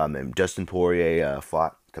and Justin Poirier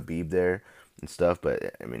fought Khabib there and stuff,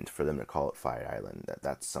 but I mean, for them to call it Fight Island,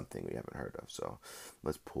 that's something we haven't heard of. So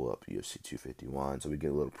let's pull up UFC 251 so we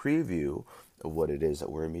get a little preview of what it is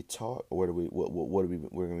that we're gonna be taught. What are we? What are we?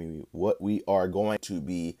 We're gonna be what we are going to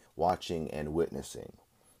be watching and witnessing.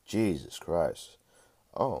 Jesus Christ!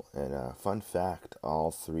 Oh, and fun fact: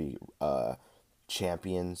 all three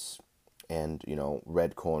champions and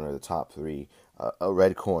red corner, the top three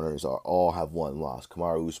red corners are all have one loss.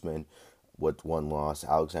 Kamaru Usman with one loss.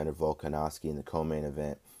 Alexander Volkanovski in the co-main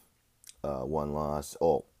event, one loss.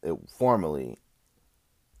 Oh, formerly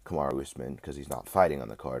Kamaru Usman because he's not fighting on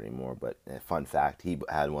the card anymore. But fun fact, he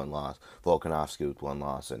had one loss. Volkanovski with one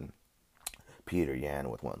loss, and Peter Yan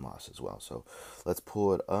with one loss as well. So let's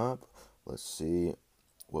pull it up. Let's see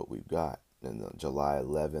what we've got. And July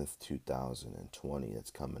 11th, 2020. That's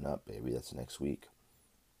coming up, baby. That's next week.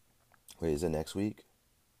 Wait, is it next week?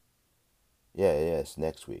 Yeah, it's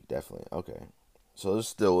next week, definitely. Okay. So there's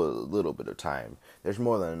still a little bit of time. There's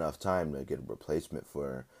more than enough time to get a replacement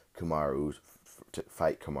for Kamaru to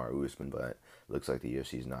fight Kamaru Usman, but it looks like the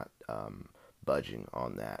UFC's not budging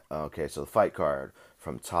on that. Okay, so the fight card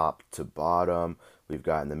from top to bottom, we've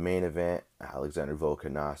got in the main event Alexander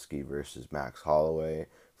Volkanovski versus Max Holloway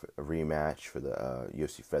for a rematch for the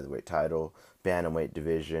UFC featherweight title, bantamweight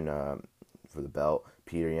division for the belt.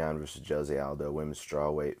 Peter Yan versus Jose Aldo, women's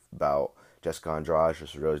strawweight bout. Jessica Andrade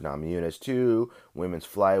versus Rose Namajunas. 2, women's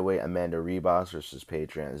flyweight Amanda Ribas versus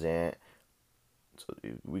Paige VanZant. So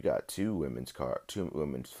we got two women's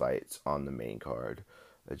fights on the main card.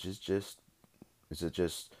 Is it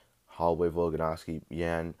just Holloway, Volkanovski,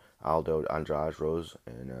 Yan, Aldo, Andrade, Rose,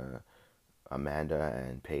 and Amanda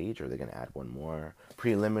and Paige? Or are they gonna add one more?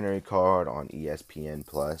 Preliminary card on ESPN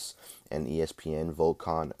Plus and ESPN: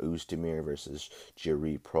 Volkan Oezdemir versus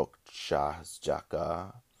Jiri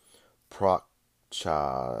Prochazka.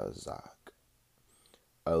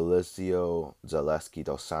 Alessio Zaleski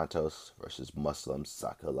dos Santos versus Muslim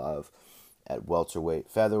Sakalov. At welterweight,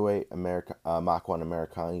 featherweight, Makwan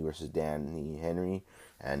Americani versus Danny Henry,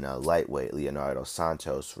 and lightweight, Leonardo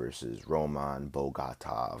Santos versus Roman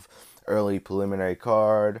Bogatov. Early preliminary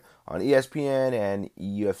card on ESPN and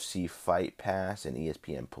UFC Fight Pass and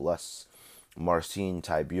ESPN Plus. Marcin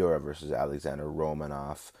Tybura versus Alexander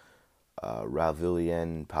Romanov.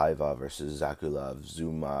 Ravilian Paiva versus Zakulov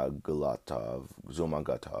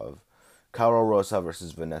Zumagotov. Caro Rosa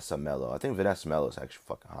versus Vanessa Mello. I think Vanessa Mello is actually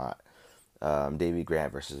fucking hot. Davey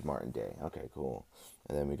Grant versus Martin Day. Okay, cool.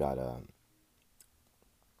 And then we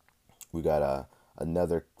got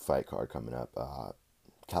another fight card coming up.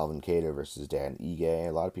 Calvin Kattar versus Dan Ige.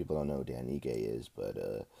 A lot of people don't know who Dan Ige is, but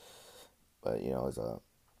it's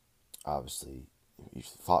obviously he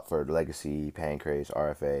fought for Legacy, Pancrase,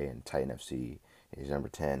 RFA, and Titan FC. He's number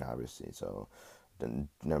 10, obviously. So the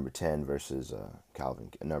number 10 versus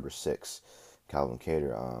number 6, Calvin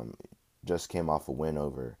Kattar. just came off a win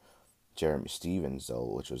over Jeremy Stevens, though,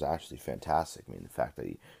 which was actually fantastic. I mean, the fact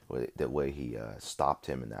that the way he stopped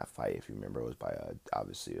him in that fight, if you remember, was by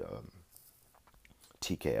obviously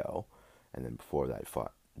TKO, and then before that, he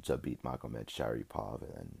fought Zabit Magomed Sharipov,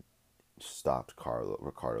 and then stopped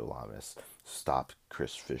Ricardo Lamas, stopped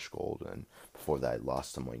Chris Fishgold, and before that, he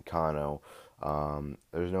lost to Moicano.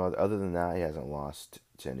 There's no other than that, he hasn't lost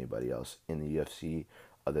to anybody else in the UFC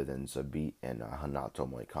other than Zabit and Hanato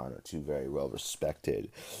Moicano, two very well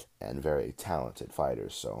respected and very talented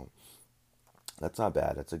fighters. So that's not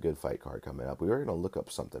bad. That's a good fight card coming up. We were gonna look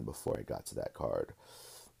up something before I got to that card.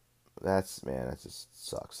 That's man, that just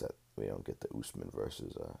sucks that we don't get the Usman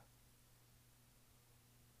versus. It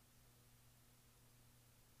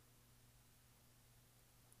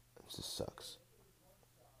just sucks.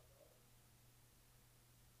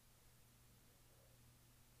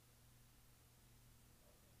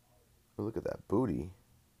 But look at that booty.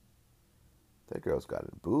 That girl's got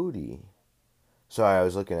a booty. Sorry, I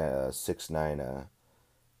was looking at 6ix9ine.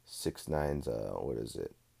 6ix9ine's what is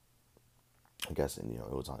it? I guess it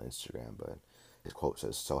was on Instagram, but his quote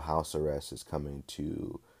says, "So house arrest is coming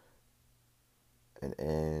to an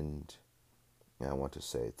end. And I want to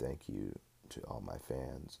say thank you to all my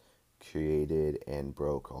fans. Created and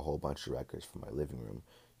broke a whole bunch of records from my living room.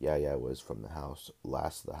 Yeah, yeah, it was from the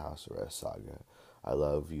last of the house arrest saga. I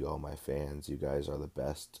love you, all my fans. You guys are the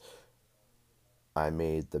best. I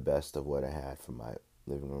made the best of what I had from my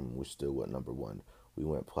living room. We still went number one. We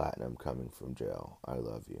went platinum coming from jail. I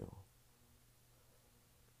love you."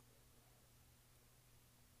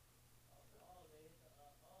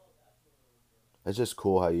 It's just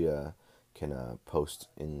cool how you can post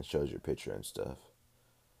and shows your picture and stuff.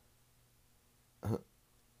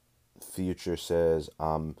 Future says,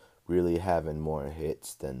 "I'm really having more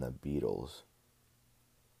hits than the Beatles."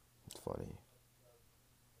 It's funny.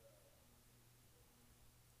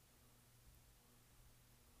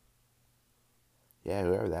 Yeah,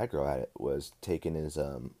 whoever that girl had it was taking his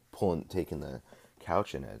taking the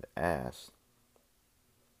couch in his ass.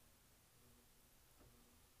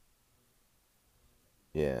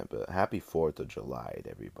 Yeah, but happy 4th of July to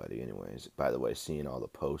everybody anyways. By the way, seeing all the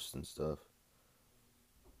posts and stuff.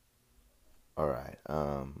 Alright,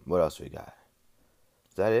 what else we got?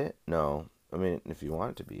 Is that it? No. I mean, if you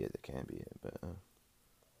want it to be it, it can be it, but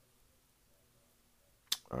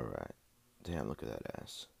alright. Damn, look at that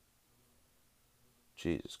ass.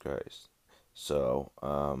 Jesus Christ. So,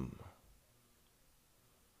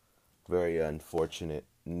 very unfortunate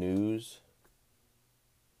news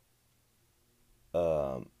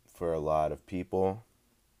for a lot of people.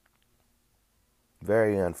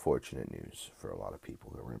 Very unfortunate news for a lot of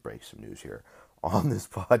people. We're going to break some news here on this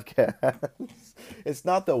podcast. It's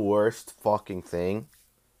not the worst fucking thing.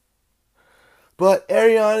 But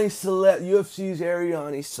Ariane Celeste, UFC's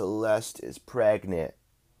Ariane Celeste is pregnant.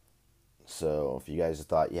 So if you guys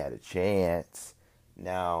thought you had a chance,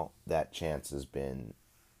 now that chance has been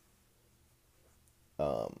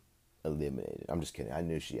eliminated. I'm just kidding. I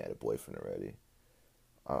knew she had a boyfriend already.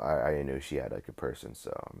 I knew she had like a person,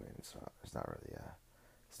 so I mean, it's not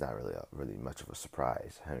really really much of a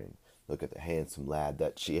surprise. I mean, look at the handsome lad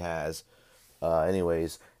that she has.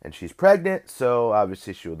 Anyways, and she's pregnant, so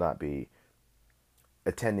obviously she will not be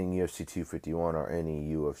attending UFC 251 or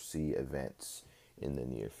any UFC events in the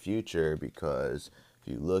near future because if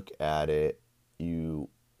you look at it, you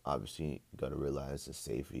obviously got to realize the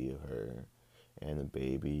safety of her and the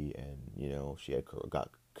baby, and she had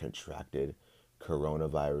got contracted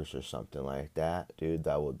coronavirus or something like that. Dude,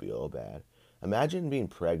 that would be all bad. Imagine being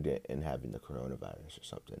pregnant and having the coronavirus or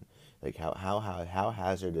something. Like how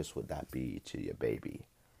hazardous would that be to your baby?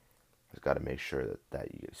 Just got to make sure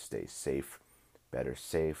that you stay safe. Better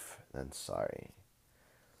safe than sorry.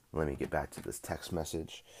 Let me get back to this text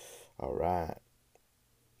message. All right.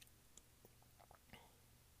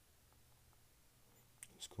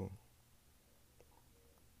 It's cool.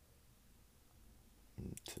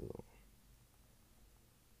 Until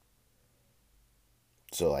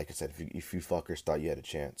So, like I said, if you fuckers thought you had a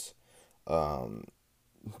chance,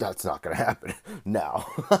 that's not gonna happen now.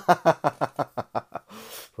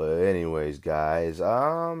 But anyways, guys,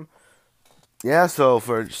 yeah. So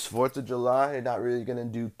for 4th of July, not really gonna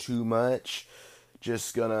do too much.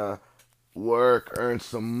 Just gonna work, earn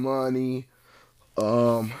some money,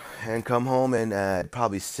 and come home and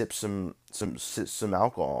probably sip some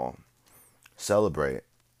alcohol, celebrate.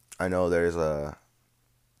 I know there's a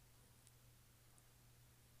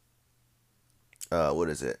what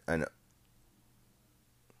is it? I know.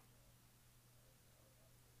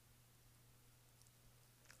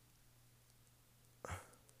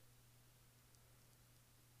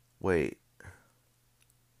 Wait,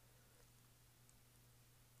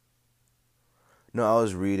 no, I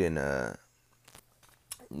was reading.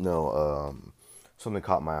 No, something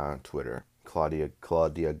caught my eye on Twitter. Claudia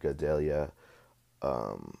Gadelia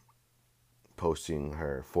posting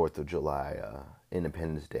her Fourth of July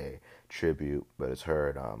Independence Day tribute, but it's her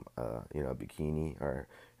in a bikini or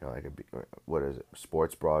like what is it,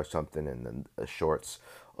 sports bra or something, and then the shorts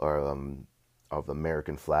or of the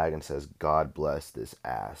American flag, and says "God bless this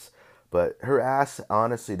ass." But her ass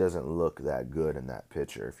honestly doesn't look that good in that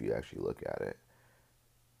picture if you actually look at it.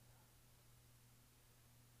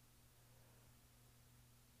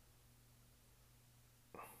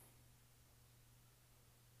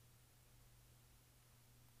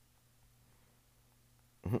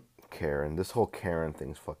 Karen, this whole Karen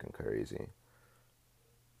thing's fucking crazy.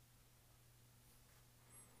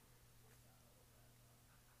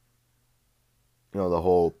 The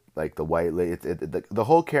whole like the white lady, the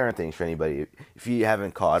whole Karen thing for anybody. If you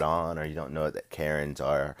haven't caught on or you don't know that Karens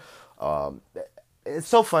are, um, it's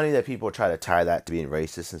so funny that people try to tie that to being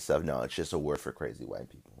racist and stuff. No, it's just a word for crazy white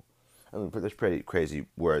people. I mean, there's pretty crazy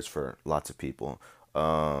words for lots of people.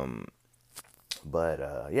 Um,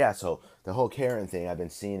 but yeah, so the whole Karen thing, I've been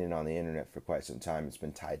seeing it on the internet for quite some time. It's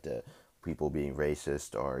been tied to people being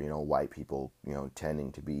racist or white people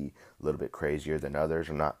tending to be a little bit crazier than others.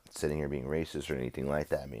 I'm not sitting here being racist or anything like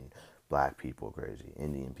that. I mean, black people crazy,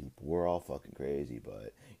 Indian people, we're all fucking crazy.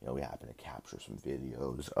 But we happen to capture some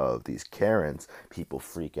videos of these Karens, people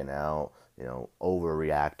freaking out,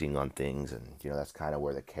 overreacting on things, and that's kind of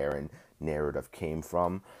where the Karen narrative came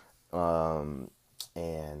from.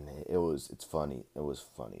 And it's funny. It was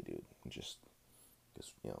funny, dude. Just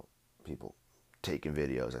people taking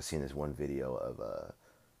videos. I seen this one video of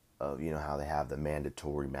how they have the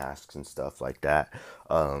mandatory masks and stuff like that.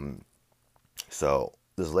 So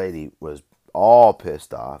this lady was all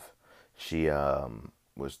pissed off. She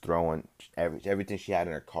was throwing everything she had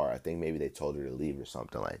in her car. I think maybe they told her to leave or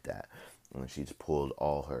something like that. And she just pulled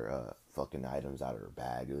all her fucking items out of her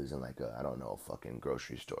bag. It was in like I don't know, a fucking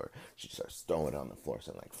grocery store. She starts throwing it on the floor,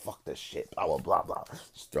 saying like "fuck this shit," blah blah blah blah,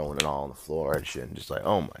 just throwing it all on the floor and shit. And just like,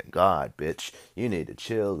 oh my god, bitch, you need to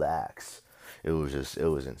chillax. It was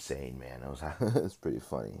insane, man. It was it was pretty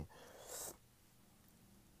funny.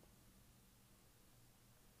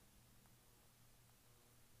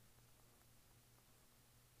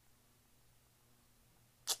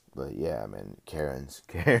 But yeah, man, Karens.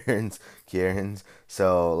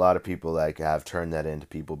 So a lot of people like have turned that into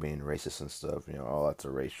people being racist and stuff. Oh, that's a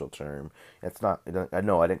racial term. It's not. I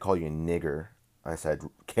know I didn't call you a nigger. I said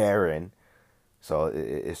Karen. So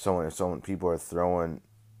if someone people are throwing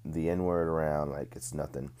the N word around like it's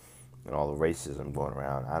nothing, and all the racism going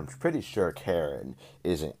around, I'm pretty sure Karen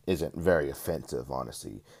isn't very offensive,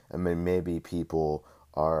 honestly. I mean, maybe people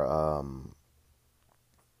are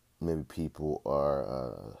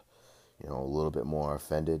a little bit more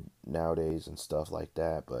offended nowadays and stuff like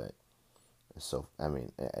that. But so I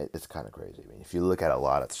mean, it's kind of crazy. I mean, if you look at a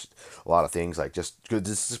lot of things, like just 'cause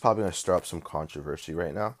this is probably gonna stir up some controversy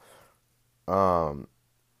right now.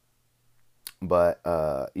 But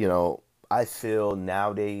I feel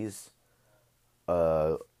nowadays,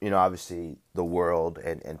 obviously the world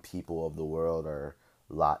and people of the world are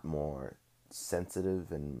a lot more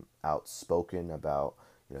sensitive and outspoken about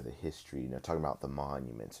the history, talking about the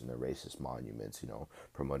monuments and the racist monuments,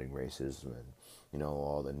 promoting racism and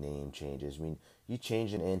all the name changes. I mean, you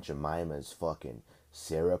changing Aunt Jemima's fucking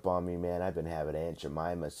syrup on me, man. I've been having Aunt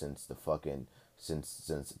Jemima since the fucking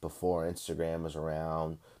since before Instagram was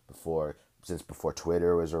around, before since before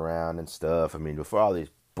Twitter was around and stuff. I mean, before all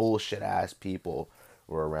these bullshit ass people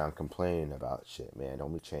were around complaining about shit, man.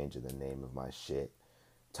 Don't be changing the name of my shit.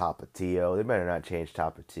 Tapatio. They better not change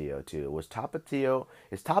Tapatio too. Is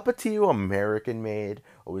Tapatio American made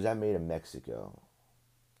or was that made in Mexico?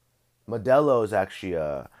 Modelo is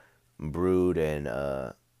actually brewed and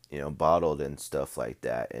bottled and stuff like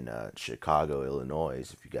that in Chicago, Illinois.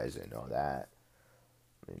 If you guys didn't know that,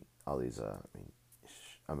 I mean all these. I mean,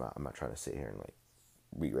 I'm not trying to sit here and like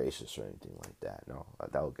be racist or anything like that. No,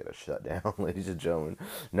 that will get us shut down, ladies and gentlemen.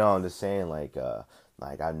 No, I'm just saying like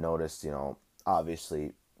I've noticed,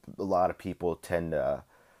 obviously a lot of people tend to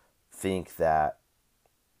think that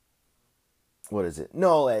what is it?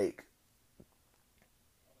 No,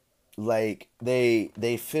 like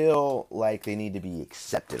they feel like they need to be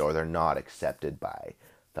accepted or they're not accepted by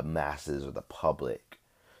the masses or the public.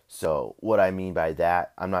 So what I mean by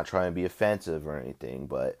that, I'm not trying to be offensive or anything,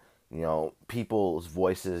 but people's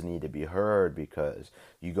voices need to be heard because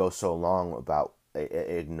you go so long about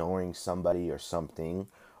ignoring somebody or something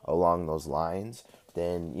along those lines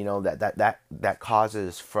then that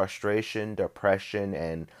causes frustration, depression,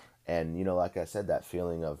 and like I said, that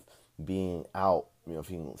feeling of being out,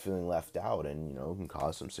 feeling left out, and can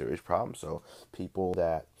cause some serious problems. So people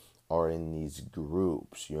that are in these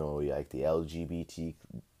groups, like the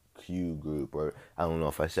LGBTQ group, or I don't know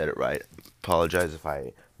if I said it right. Apologize if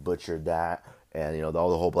I butchered that. And all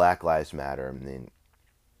the whole Black Lives Matter. I mean,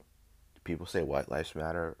 people say White Lives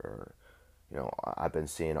Matter, or I've been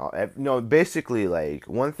seeing all. Basically, like,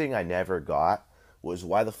 one thing I never got was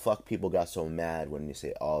why the fuck people got so mad when you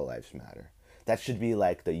say all lives matter. That should be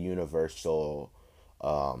like the universal.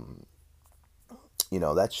 That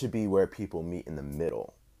should be where people meet in the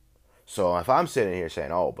middle. So if I'm sitting here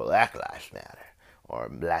saying, "Oh, Black Lives Matter," or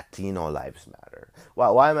Latino lives matter,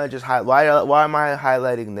 why am I just why am I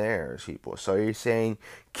highlighting theirs, people? So are you saying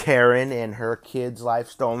Karen and her kids'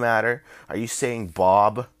 lives don't matter? Are you saying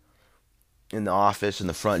Bob in the office in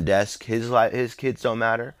the front desk, his kids don't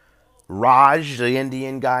matter? Raj, the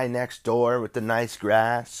Indian guy next door with the nice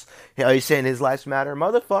grass, are you saying his lives matter?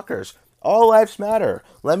 Motherfuckers, all lives matter.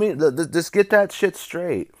 Let me just get that shit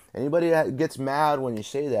straight. Anybody that gets mad when you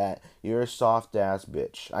say that, you're a soft ass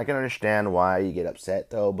bitch. I can understand why you get upset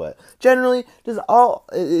though, but generally,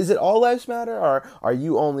 is it all lives matter, or are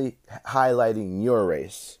you only highlighting your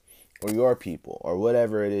race or your people or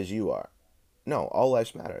whatever it is you are? No, all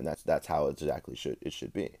lives matter, and that's how it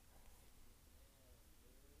should be.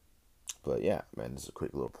 But yeah, man, this is a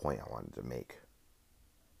quick little point I wanted to make.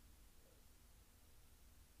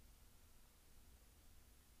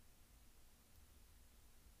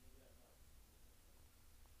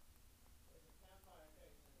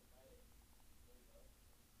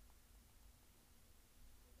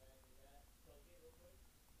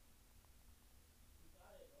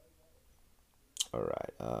 All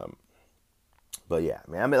right. But yeah,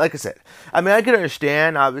 man. I mean, like I said, I can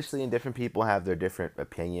understand. Obviously, and different people have their different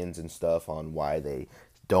opinions and stuff on why they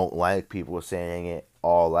don't like people saying it.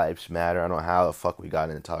 All lives matter. I don't know how the fuck we got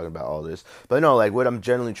into talking about all this, but no, like what I'm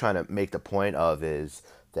generally trying to make the point of is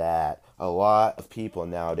that a lot of people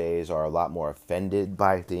nowadays are a lot more offended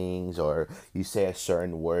by things, or you say a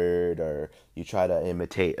certain word, or you try to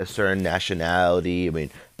imitate a certain nationality. I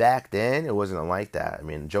mean, back then it wasn't like that. I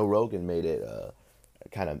mean, Joe Rogan made it.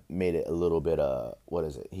 Kind of made it a little bit what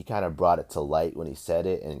is it, he kind of brought it to light when he said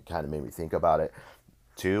it, and kind of made me think about it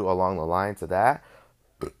too, along the lines of that.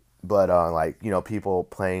 But like, people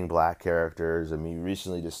playing black characters. I mean,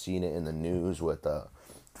 recently just seen it in the news with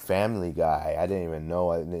Family Guy. I didn't even know,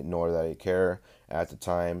 I didn't, nor that I care at the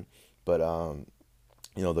time. But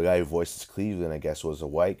the guy who voices Cleveland, I guess, was a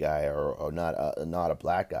white guy, or not a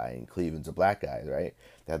black guy, and Cleveland's a black guy, right?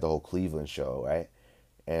 They had the whole Cleveland show, right?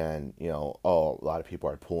 And a lot of people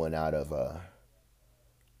are pulling out of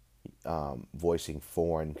voicing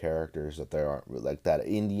foreign characters that there aren't, like that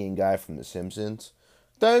Indian guy from The Simpsons.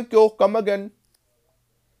 Thank you, come again.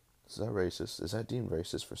 Is that racist? Is that deemed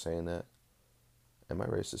racist for saying that? Am I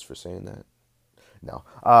racist for saying that? No.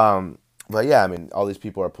 But yeah, I mean, all these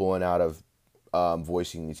people are pulling out of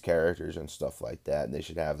voicing these characters and stuff like that, and they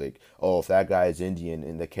should have like, oh, if that guy is Indian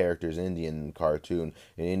and the character's Indian in the cartoon,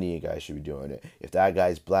 an Indian guy should be doing it. If that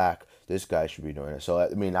guy's black, this guy should be doing it. So I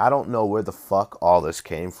mean, I don't know where the fuck all this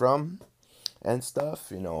came from and stuff.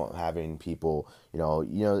 Having people,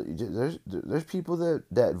 there's people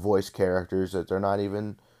that voice characters that they're not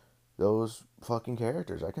even those fucking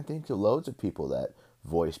characters. I can think of loads of people that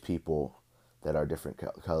voice people that are different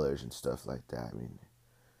colors and stuff like that. I mean,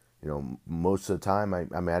 most of the time, I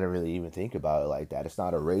don't really even think about it like that. It's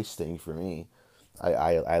not a race thing for me.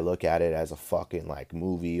 I look at it as a fucking like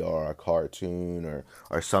movie or a cartoon,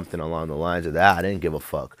 or something along the lines of that. I didn't give a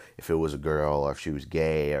fuck if it was a girl, or if she was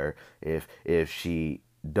gay, or if she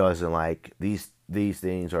doesn't like these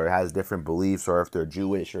things, or has different beliefs, or if they're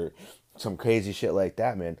Jewish, or some crazy shit like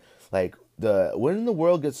that, man. Like, when the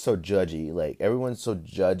world gets so judgy, like everyone's so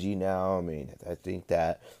judgy now. I mean, I think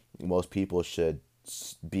that most people should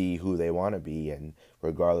be who they want to be, and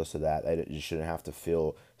regardless of that, you shouldn't have to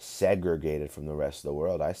feel segregated from the rest of the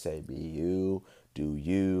world. I say be you, do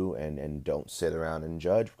you, and don't sit around and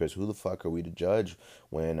judge, because who the fuck are we to judge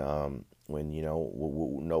when no,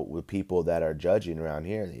 with people that are judging around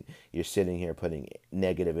here, you're sitting here putting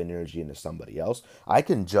negative energy into somebody else. I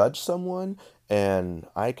can judge someone, and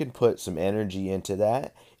I can put some energy into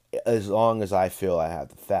that, as long as I feel I have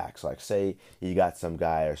the facts. Like, say you got some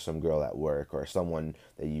guy or some girl at work, or someone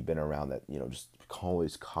that you've been around that, just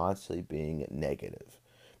always constantly being negative,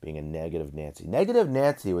 being a negative Nancy. Negative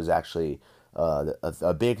Nancy was actually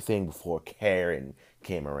a big thing before Karen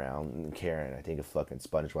came around. And Karen, I think of fucking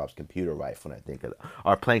SpongeBob's computer wife when I think of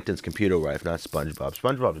our Plankton's computer wife, not SpongeBob.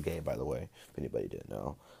 SpongeBob's gay, by the way, if anybody didn't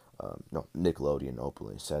know. No, Nickelodeon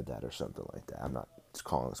openly said that or something like that. I'm not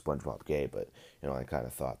calling SpongeBob gay, but I kind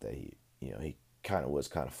of thought that he kind of was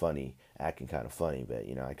kind of funny, acting kind of funny, but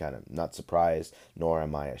I kind of not surprised, nor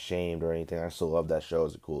am I ashamed or anything. I still love that show.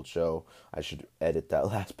 It's a cool show. I should edit that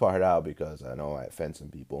last part out because I know I offend some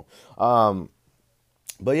people.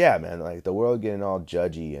 But yeah, man, like the world getting all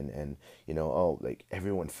judgy and oh, like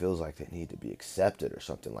everyone feels like they need to be accepted or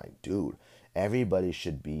something. Like, dude, everybody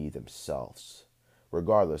should be themselves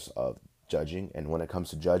regardless of judging. And when it comes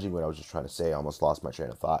to judging, what I was just trying to say, I almost lost my train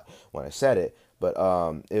of thought when I said it, but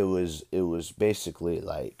it was basically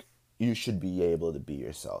like you should be able to be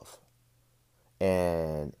yourself.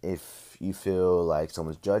 And if you feel like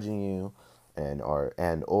someone's judging you, and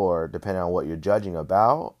or depending on what you're judging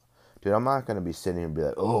about, dude, I'm not gonna be sitting here and be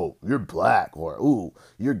like, oh, you're black, or ooh,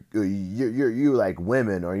 you're like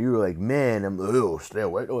women, or you're like men. I'm like, oh, stay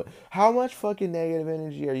away. How much fucking negative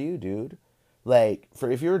energy are you, dude? Like,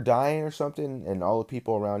 for if you were dying or something, and all the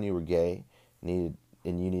people around you were gay, needed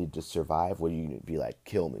and you needed to survive, would you be like,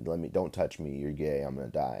 kill me, don't touch me, you're gay, I'm gonna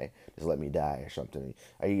die, just let me die or something?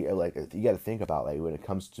 Are you like, you got to think about, like, when it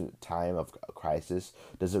comes to time of crisis,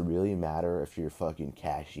 does it really matter if your fucking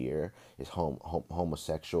cashier is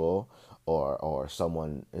homosexual, or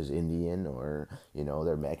someone is Indian, or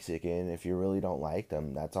they're Mexican? If you really don't like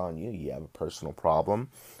them, that's on you. You have a personal problem.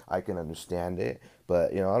 I can understand it,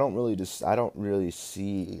 but I don't really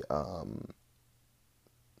see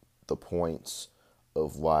the points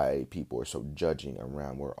of why people are so judging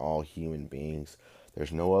around. We're all human beings.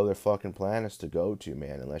 There's no other fucking planets to go to,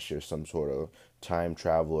 man, unless you're some sort of time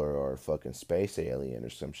traveler or fucking space alien or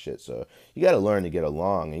some shit. So you got to learn to get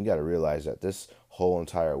along, and you got to realize that this whole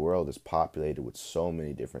entire world is populated with so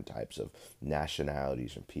many different types of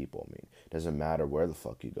nationalities and people. I mean, it doesn't matter where the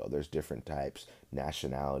fuck you go. There's different types,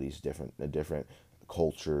 nationalities, different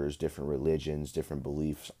cultures, different religions, different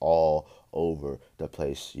beliefs all over the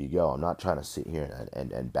place you go. I'm not trying to sit here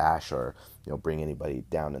and bash or bring anybody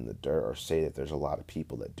down in the dirt or say that there's a lot of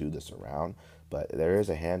people that do this around, but there is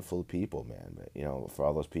a handful of people, man. But for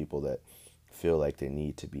all those people that feel like they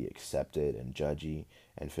need to be accepted and judgy,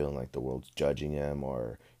 and feeling like the world's judging them,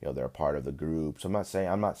 or they're a part of the groups. I'm not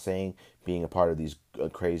saying being a part of these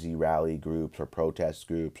crazy rally groups or protest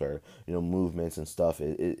groups or movements and stuff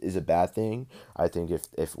is a bad thing. I think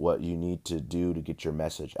if what you need to do to get your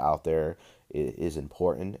message out there is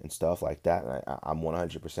important and stuff like that, and I'm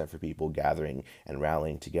 100% for people gathering and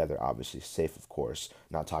rallying together, obviously safe, of course.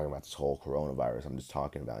 I'm not talking about this whole coronavirus, I'm just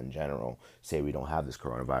talking about in general. Say we don't have this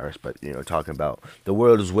coronavirus, but talking about the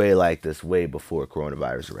world is way like this way before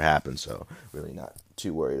coronavirus ever happened, so really not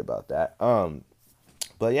too worried about that.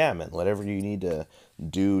 But yeah, man, whatever you need to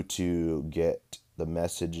do to get the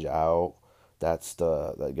message out, I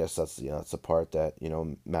guess that's the part that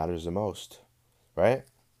matters the most, right?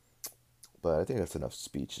 But I think that's enough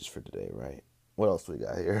speeches for today, right? What else we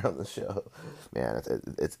got here on the show? Man,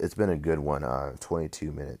 it's been a good one.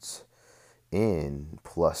 22 minutes in,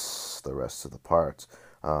 plus the rest of the parts.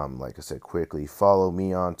 Like I said, quickly follow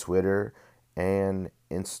me on Twitter and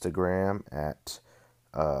Instagram at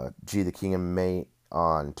G the King of Mate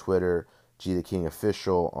on Twitter, G the King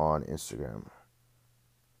Official on Instagram.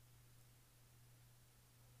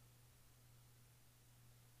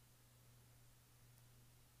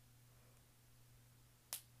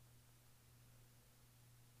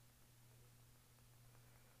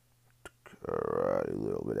 Alright, a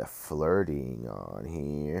little bit of flirting on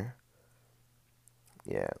here.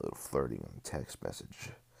 Yeah, a little flirting on text message.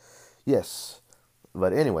 Yes.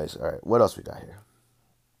 But anyways, all right. What else we got here?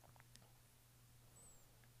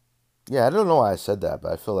 Yeah, I don't know why I said that,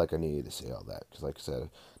 but I feel like I needed to say all that because, like I said,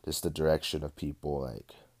 just the direction of people,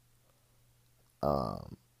 like,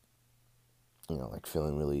 um, like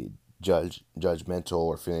feeling really judgmental,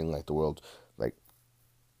 or feeling like the world, like,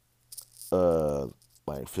 uh,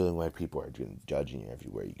 like feeling like people are judging you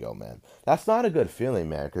everywhere you go, man. That's not a good feeling,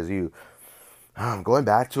 man. Because going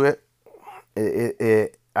back to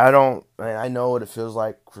it, I don't, I know what it feels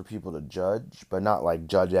like for people to judge, but not like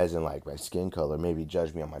judge as in like my skin color. Maybe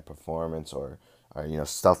judge me on my performance, or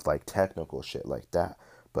stuff like technical shit like that.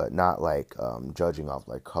 But not like judging off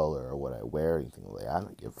like color or what I wear or anything like that. I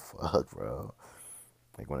don't give a fuck, bro.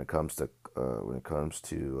 Like when it comes to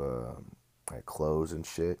like clothes and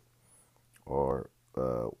shit, or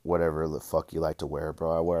whatever the fuck you like to wear,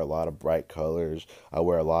 bro. I wear a lot of bright colors. I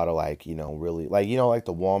wear a lot of like really like like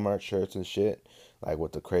the Walmart shirts and shit. like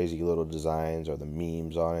with the crazy little designs or the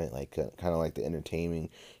memes on it, like kind of like the entertaining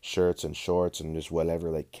shirts and shorts and just whatever,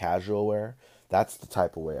 like casual wear. That's the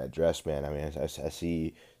type of way I dress, man. I mean, I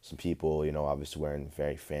see some people, obviously wearing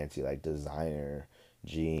very fancy like designer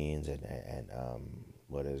jeans and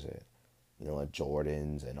what is it? Like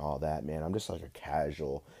Jordans and all that, man. I'm just like a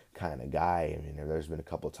casual kind of guy. I mean, there's been a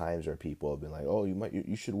couple times where people have been like, "Oh,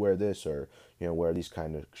 you should wear this or wear these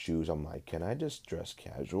kind of shoes." I'm like, "Can I just dress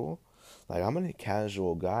casual?" Like I'm a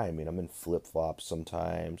casual guy. I mean, I'm in flip flops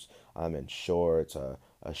sometimes. I'm in shorts, a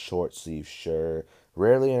short sleeve shirt,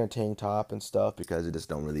 rarely in a tank top and stuff because I just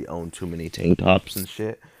don't really own too many tank tops and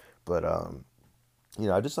shit. But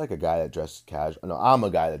I just like a guy that dresses casual. No, I'm a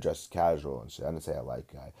guy that dresses casual and shit. I didn't say I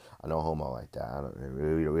like guy. I know homo like that. I don't.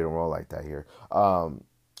 We don't roll like that here.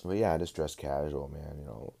 But yeah, I just dress casual, man.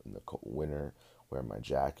 In the winter, wear my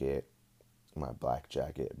jacket, my black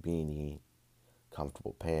jacket, beanie,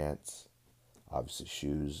 comfortable pants, obviously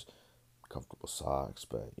shoes, comfortable socks.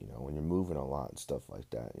 But when you're moving a lot and stuff like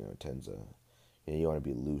that, it tends to, you want to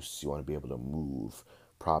be loose. You want to be able to move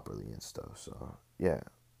properly and stuff. So yeah,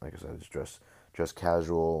 like I said, just dress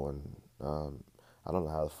casual, and I don't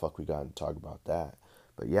know how the fuck we got to talk about that.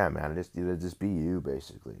 But yeah, man, just be you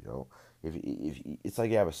basically. If it's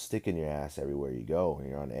like you have a stick in your ass everywhere you go, and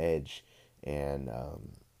you're on edge, and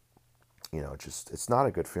it's not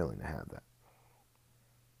a good feeling to have that.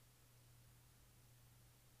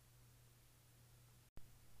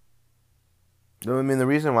 No, I mean, the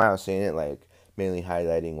reason why I was saying it, like mainly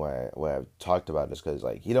highlighting what I've talked about, is because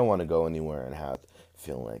like you don't want to go anywhere and have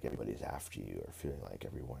feeling like everybody's after you or feeling like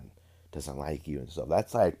everyone doesn't like you and stuff.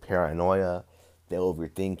 That's like paranoia, the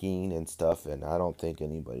overthinking and stuff, and I don't think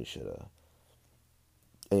anybody should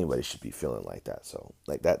be feeling like that. So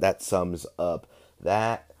like that sums up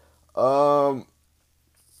that. Um,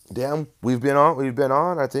 Damn, we've been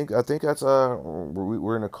on. I think that's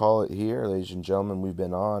we're gonna call it here, ladies and gentlemen. We've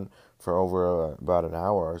been on for over about an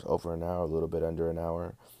hour, over an hour, a little bit under an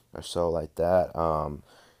hour or so, like that.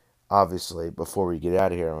 Obviously, before we get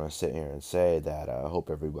out of here, I want to sit here and say that I hope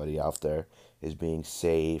everybody out there is being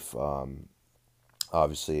safe.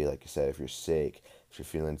 Obviously, like I said, if you're sick, if you're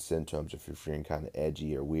feeling symptoms, if you're feeling kind of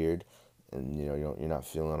edgy or weird, and you're not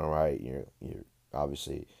feeling all right, you're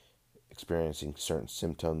obviously experiencing certain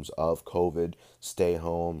symptoms of COVID, stay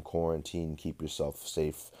home, quarantine, keep yourself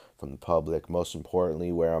safe from the public. Most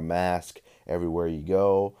importantly, wear a mask everywhere you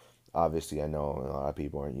go. Obviously, I know a lot of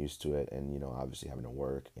people aren't used to it, and obviously having to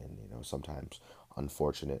work, and sometimes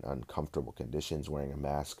unfortunate, uncomfortable conditions. Wearing a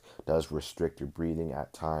mask does restrict your breathing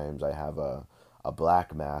at times. I have a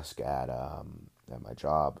black mask at my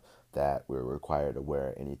job that we're required to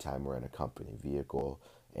wear anytime we're in a company vehicle,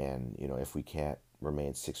 and if we can't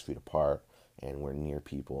remain 6 feet apart and we're near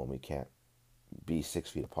people and we can't be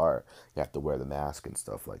 6 feet apart, you have to wear the mask and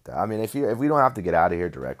stuff like that. I mean, if we don't have to get out of here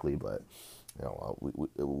directly, but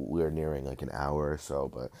we're nearing like an hour or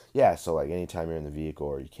so. But yeah, so like anytime you're in the vehicle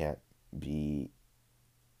or you can't be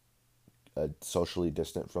socially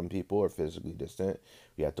distant from people or physically distant,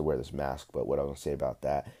 you have to wear this mask. But what I want to say about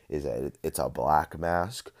that is that it's a black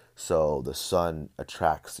mask, so the sun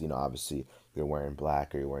attracts. Obviously, you're wearing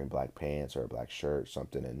black or you're wearing black pants or a black shirt or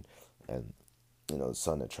something, and the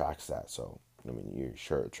sun attracts that. So I mean, your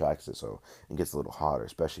shirt attracts it, so it gets a little hotter,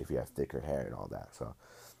 especially if you have thicker hair and all that. So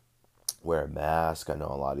wear a mask. I know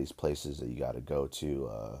a lot of these places that you got to go to,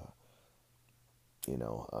 you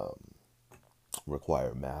know,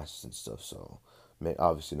 require masks and stuff. So,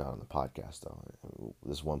 obviously not on the podcast though.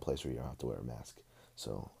 There's one place where you don't have to wear a mask.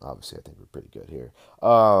 So obviously, I think we're pretty good here.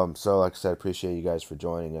 So like I said, appreciate you guys for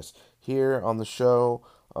joining us here on the show.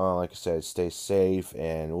 Like I said, stay safe,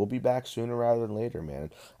 and we'll be back sooner rather than later,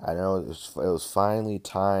 man. I know it was finally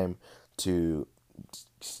time to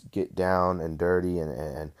get down and dirty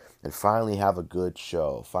and finally have a good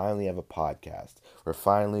show. Finally have a podcast. We're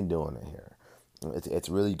finally doing it here. It's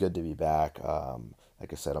really good to be back.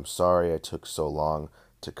 Like I said, I'm sorry I took so long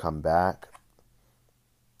to come back,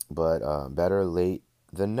 but better late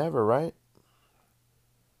than never, right?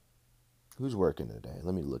 Who's working today?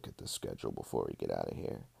 Let me look at the schedule before we get out of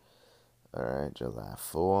here. All right, July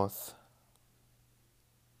 4th.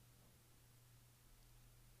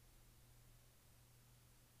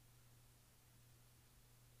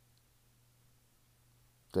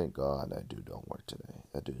 Thank God that dude don't work today.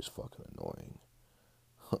 That dude is fucking annoying.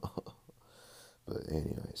 But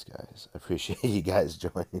anyways, guys, I appreciate you guys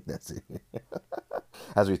joining us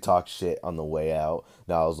as we talk shit on the way out.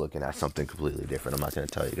 Now I was looking at something completely different. I'm not gonna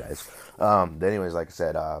tell you guys. But anyways, like I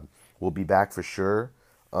said, we'll be back for sure.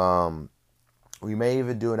 Um, We may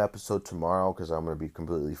even do an episode tomorrow because I'm going to be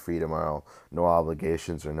completely free tomorrow. No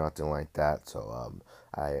obligations or nothing like that. So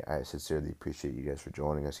I sincerely appreciate you guys for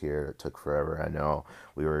joining us here. It took forever. I know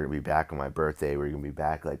we were going to be back on my birthday. We are going to be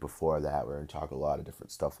back like before that. We are going to talk a lot of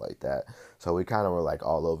different stuff like that. So we kind of were like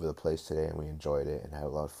all over the place today and we enjoyed it and had a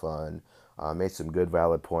lot of fun. Made some good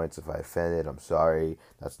valid points. If I offended, I'm sorry.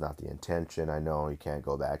 That's not the intention. I know you can't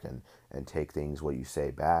go back and take things what you say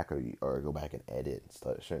back or go back and edit and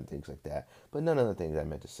certain things like that. But none of the things I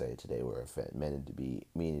meant to say today were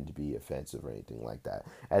meaning to be offensive or anything like that.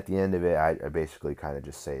 At the end of it, I basically kind of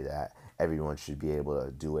just say that everyone should be able to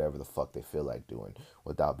do whatever the fuck they feel like doing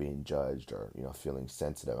without being judged or feeling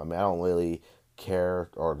sensitive. I mean, I don't really care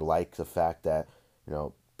or like the fact that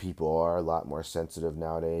people are a lot more sensitive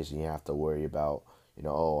nowadays, and you have to worry about,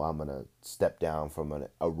 oh, I'm gonna step down from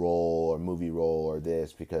a role or movie role or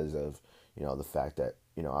this because of, the fact that,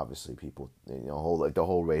 obviously people, whole like the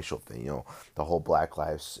whole racial thing, the whole Black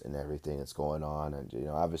lives and everything that's going on, and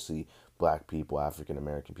obviously Black people, African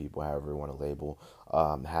American people, however you want to label,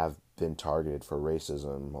 have been targeted for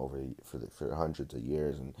racism for hundreds of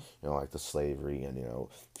years, and like the slavery, and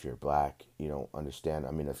if you're Black, you don't understand.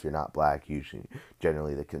 I mean, if you're not Black, usually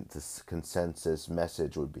generally the consensus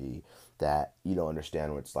message would be that you don't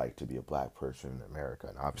understand what it's like to be a Black person in America.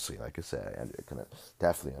 And obviously, like I said, I can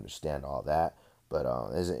definitely understand all that, but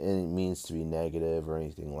isn't any means to be negative or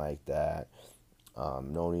anything like that.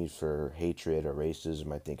 No need for hatred or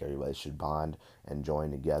racism. I think everybody should bond and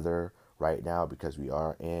join together right now because we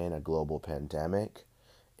are in a global pandemic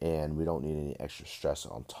and we don't need any extra stress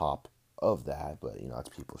on top of that. But it's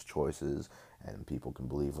people's choices, and people can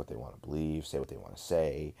believe what they want to believe, say what they want to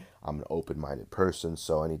say. I'm an open-minded person,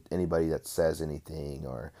 so anybody that says anything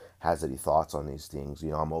or has any thoughts on these things,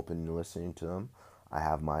 I'm open to listening to them. I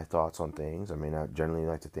have my thoughts on things. I mean, I generally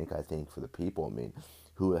like to think I think for the people. I mean,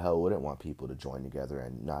 who the hell wouldn't want people to join together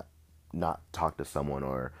and not talk to someone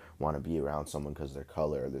or want to be around someone because their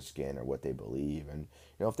color or their skin or what they believe? And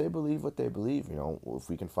if they believe what they believe, if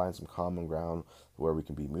we can find some common ground where we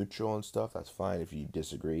can be mutual and stuff, that's fine. If you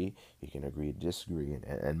disagree, you can agree to disagree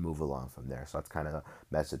and move along from there. So that's kind of the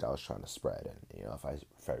message I was trying to spread. And if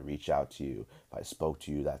I reach out to you, if I spoke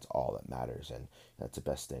to you, that's all that matters. And that's the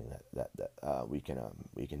best thing that we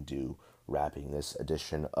can do, wrapping this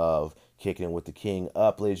edition of Kicking It with the King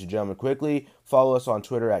up. Ladies and gentlemen, quickly follow us on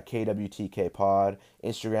Twitter at KWTKPod,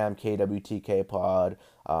 Instagram KWTKPod,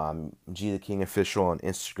 G the King Official on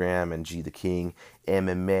Instagram, and G the King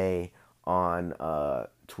MMA on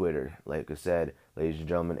Twitter. Like I said, ladies and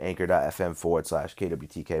gentlemen,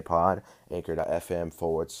 anchor.fm/KWTKPod, anchor.fm/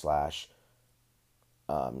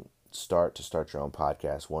 start your own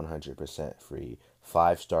podcast, 100% free.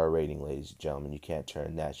 5-star rating, ladies and gentlemen. You can't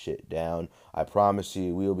turn that shit down. I promise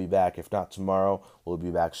you, we will be back. If not tomorrow, we'll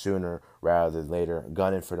be back sooner rather than later.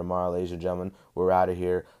 Gunning for tomorrow, ladies and gentlemen. We're out of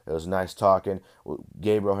here. It was nice talking.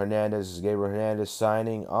 Gabriel Hernandez is Gabriel Hernandez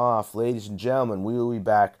signing off. Ladies and gentlemen, we will be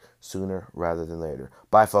back sooner rather than later.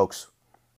 Bye, folks.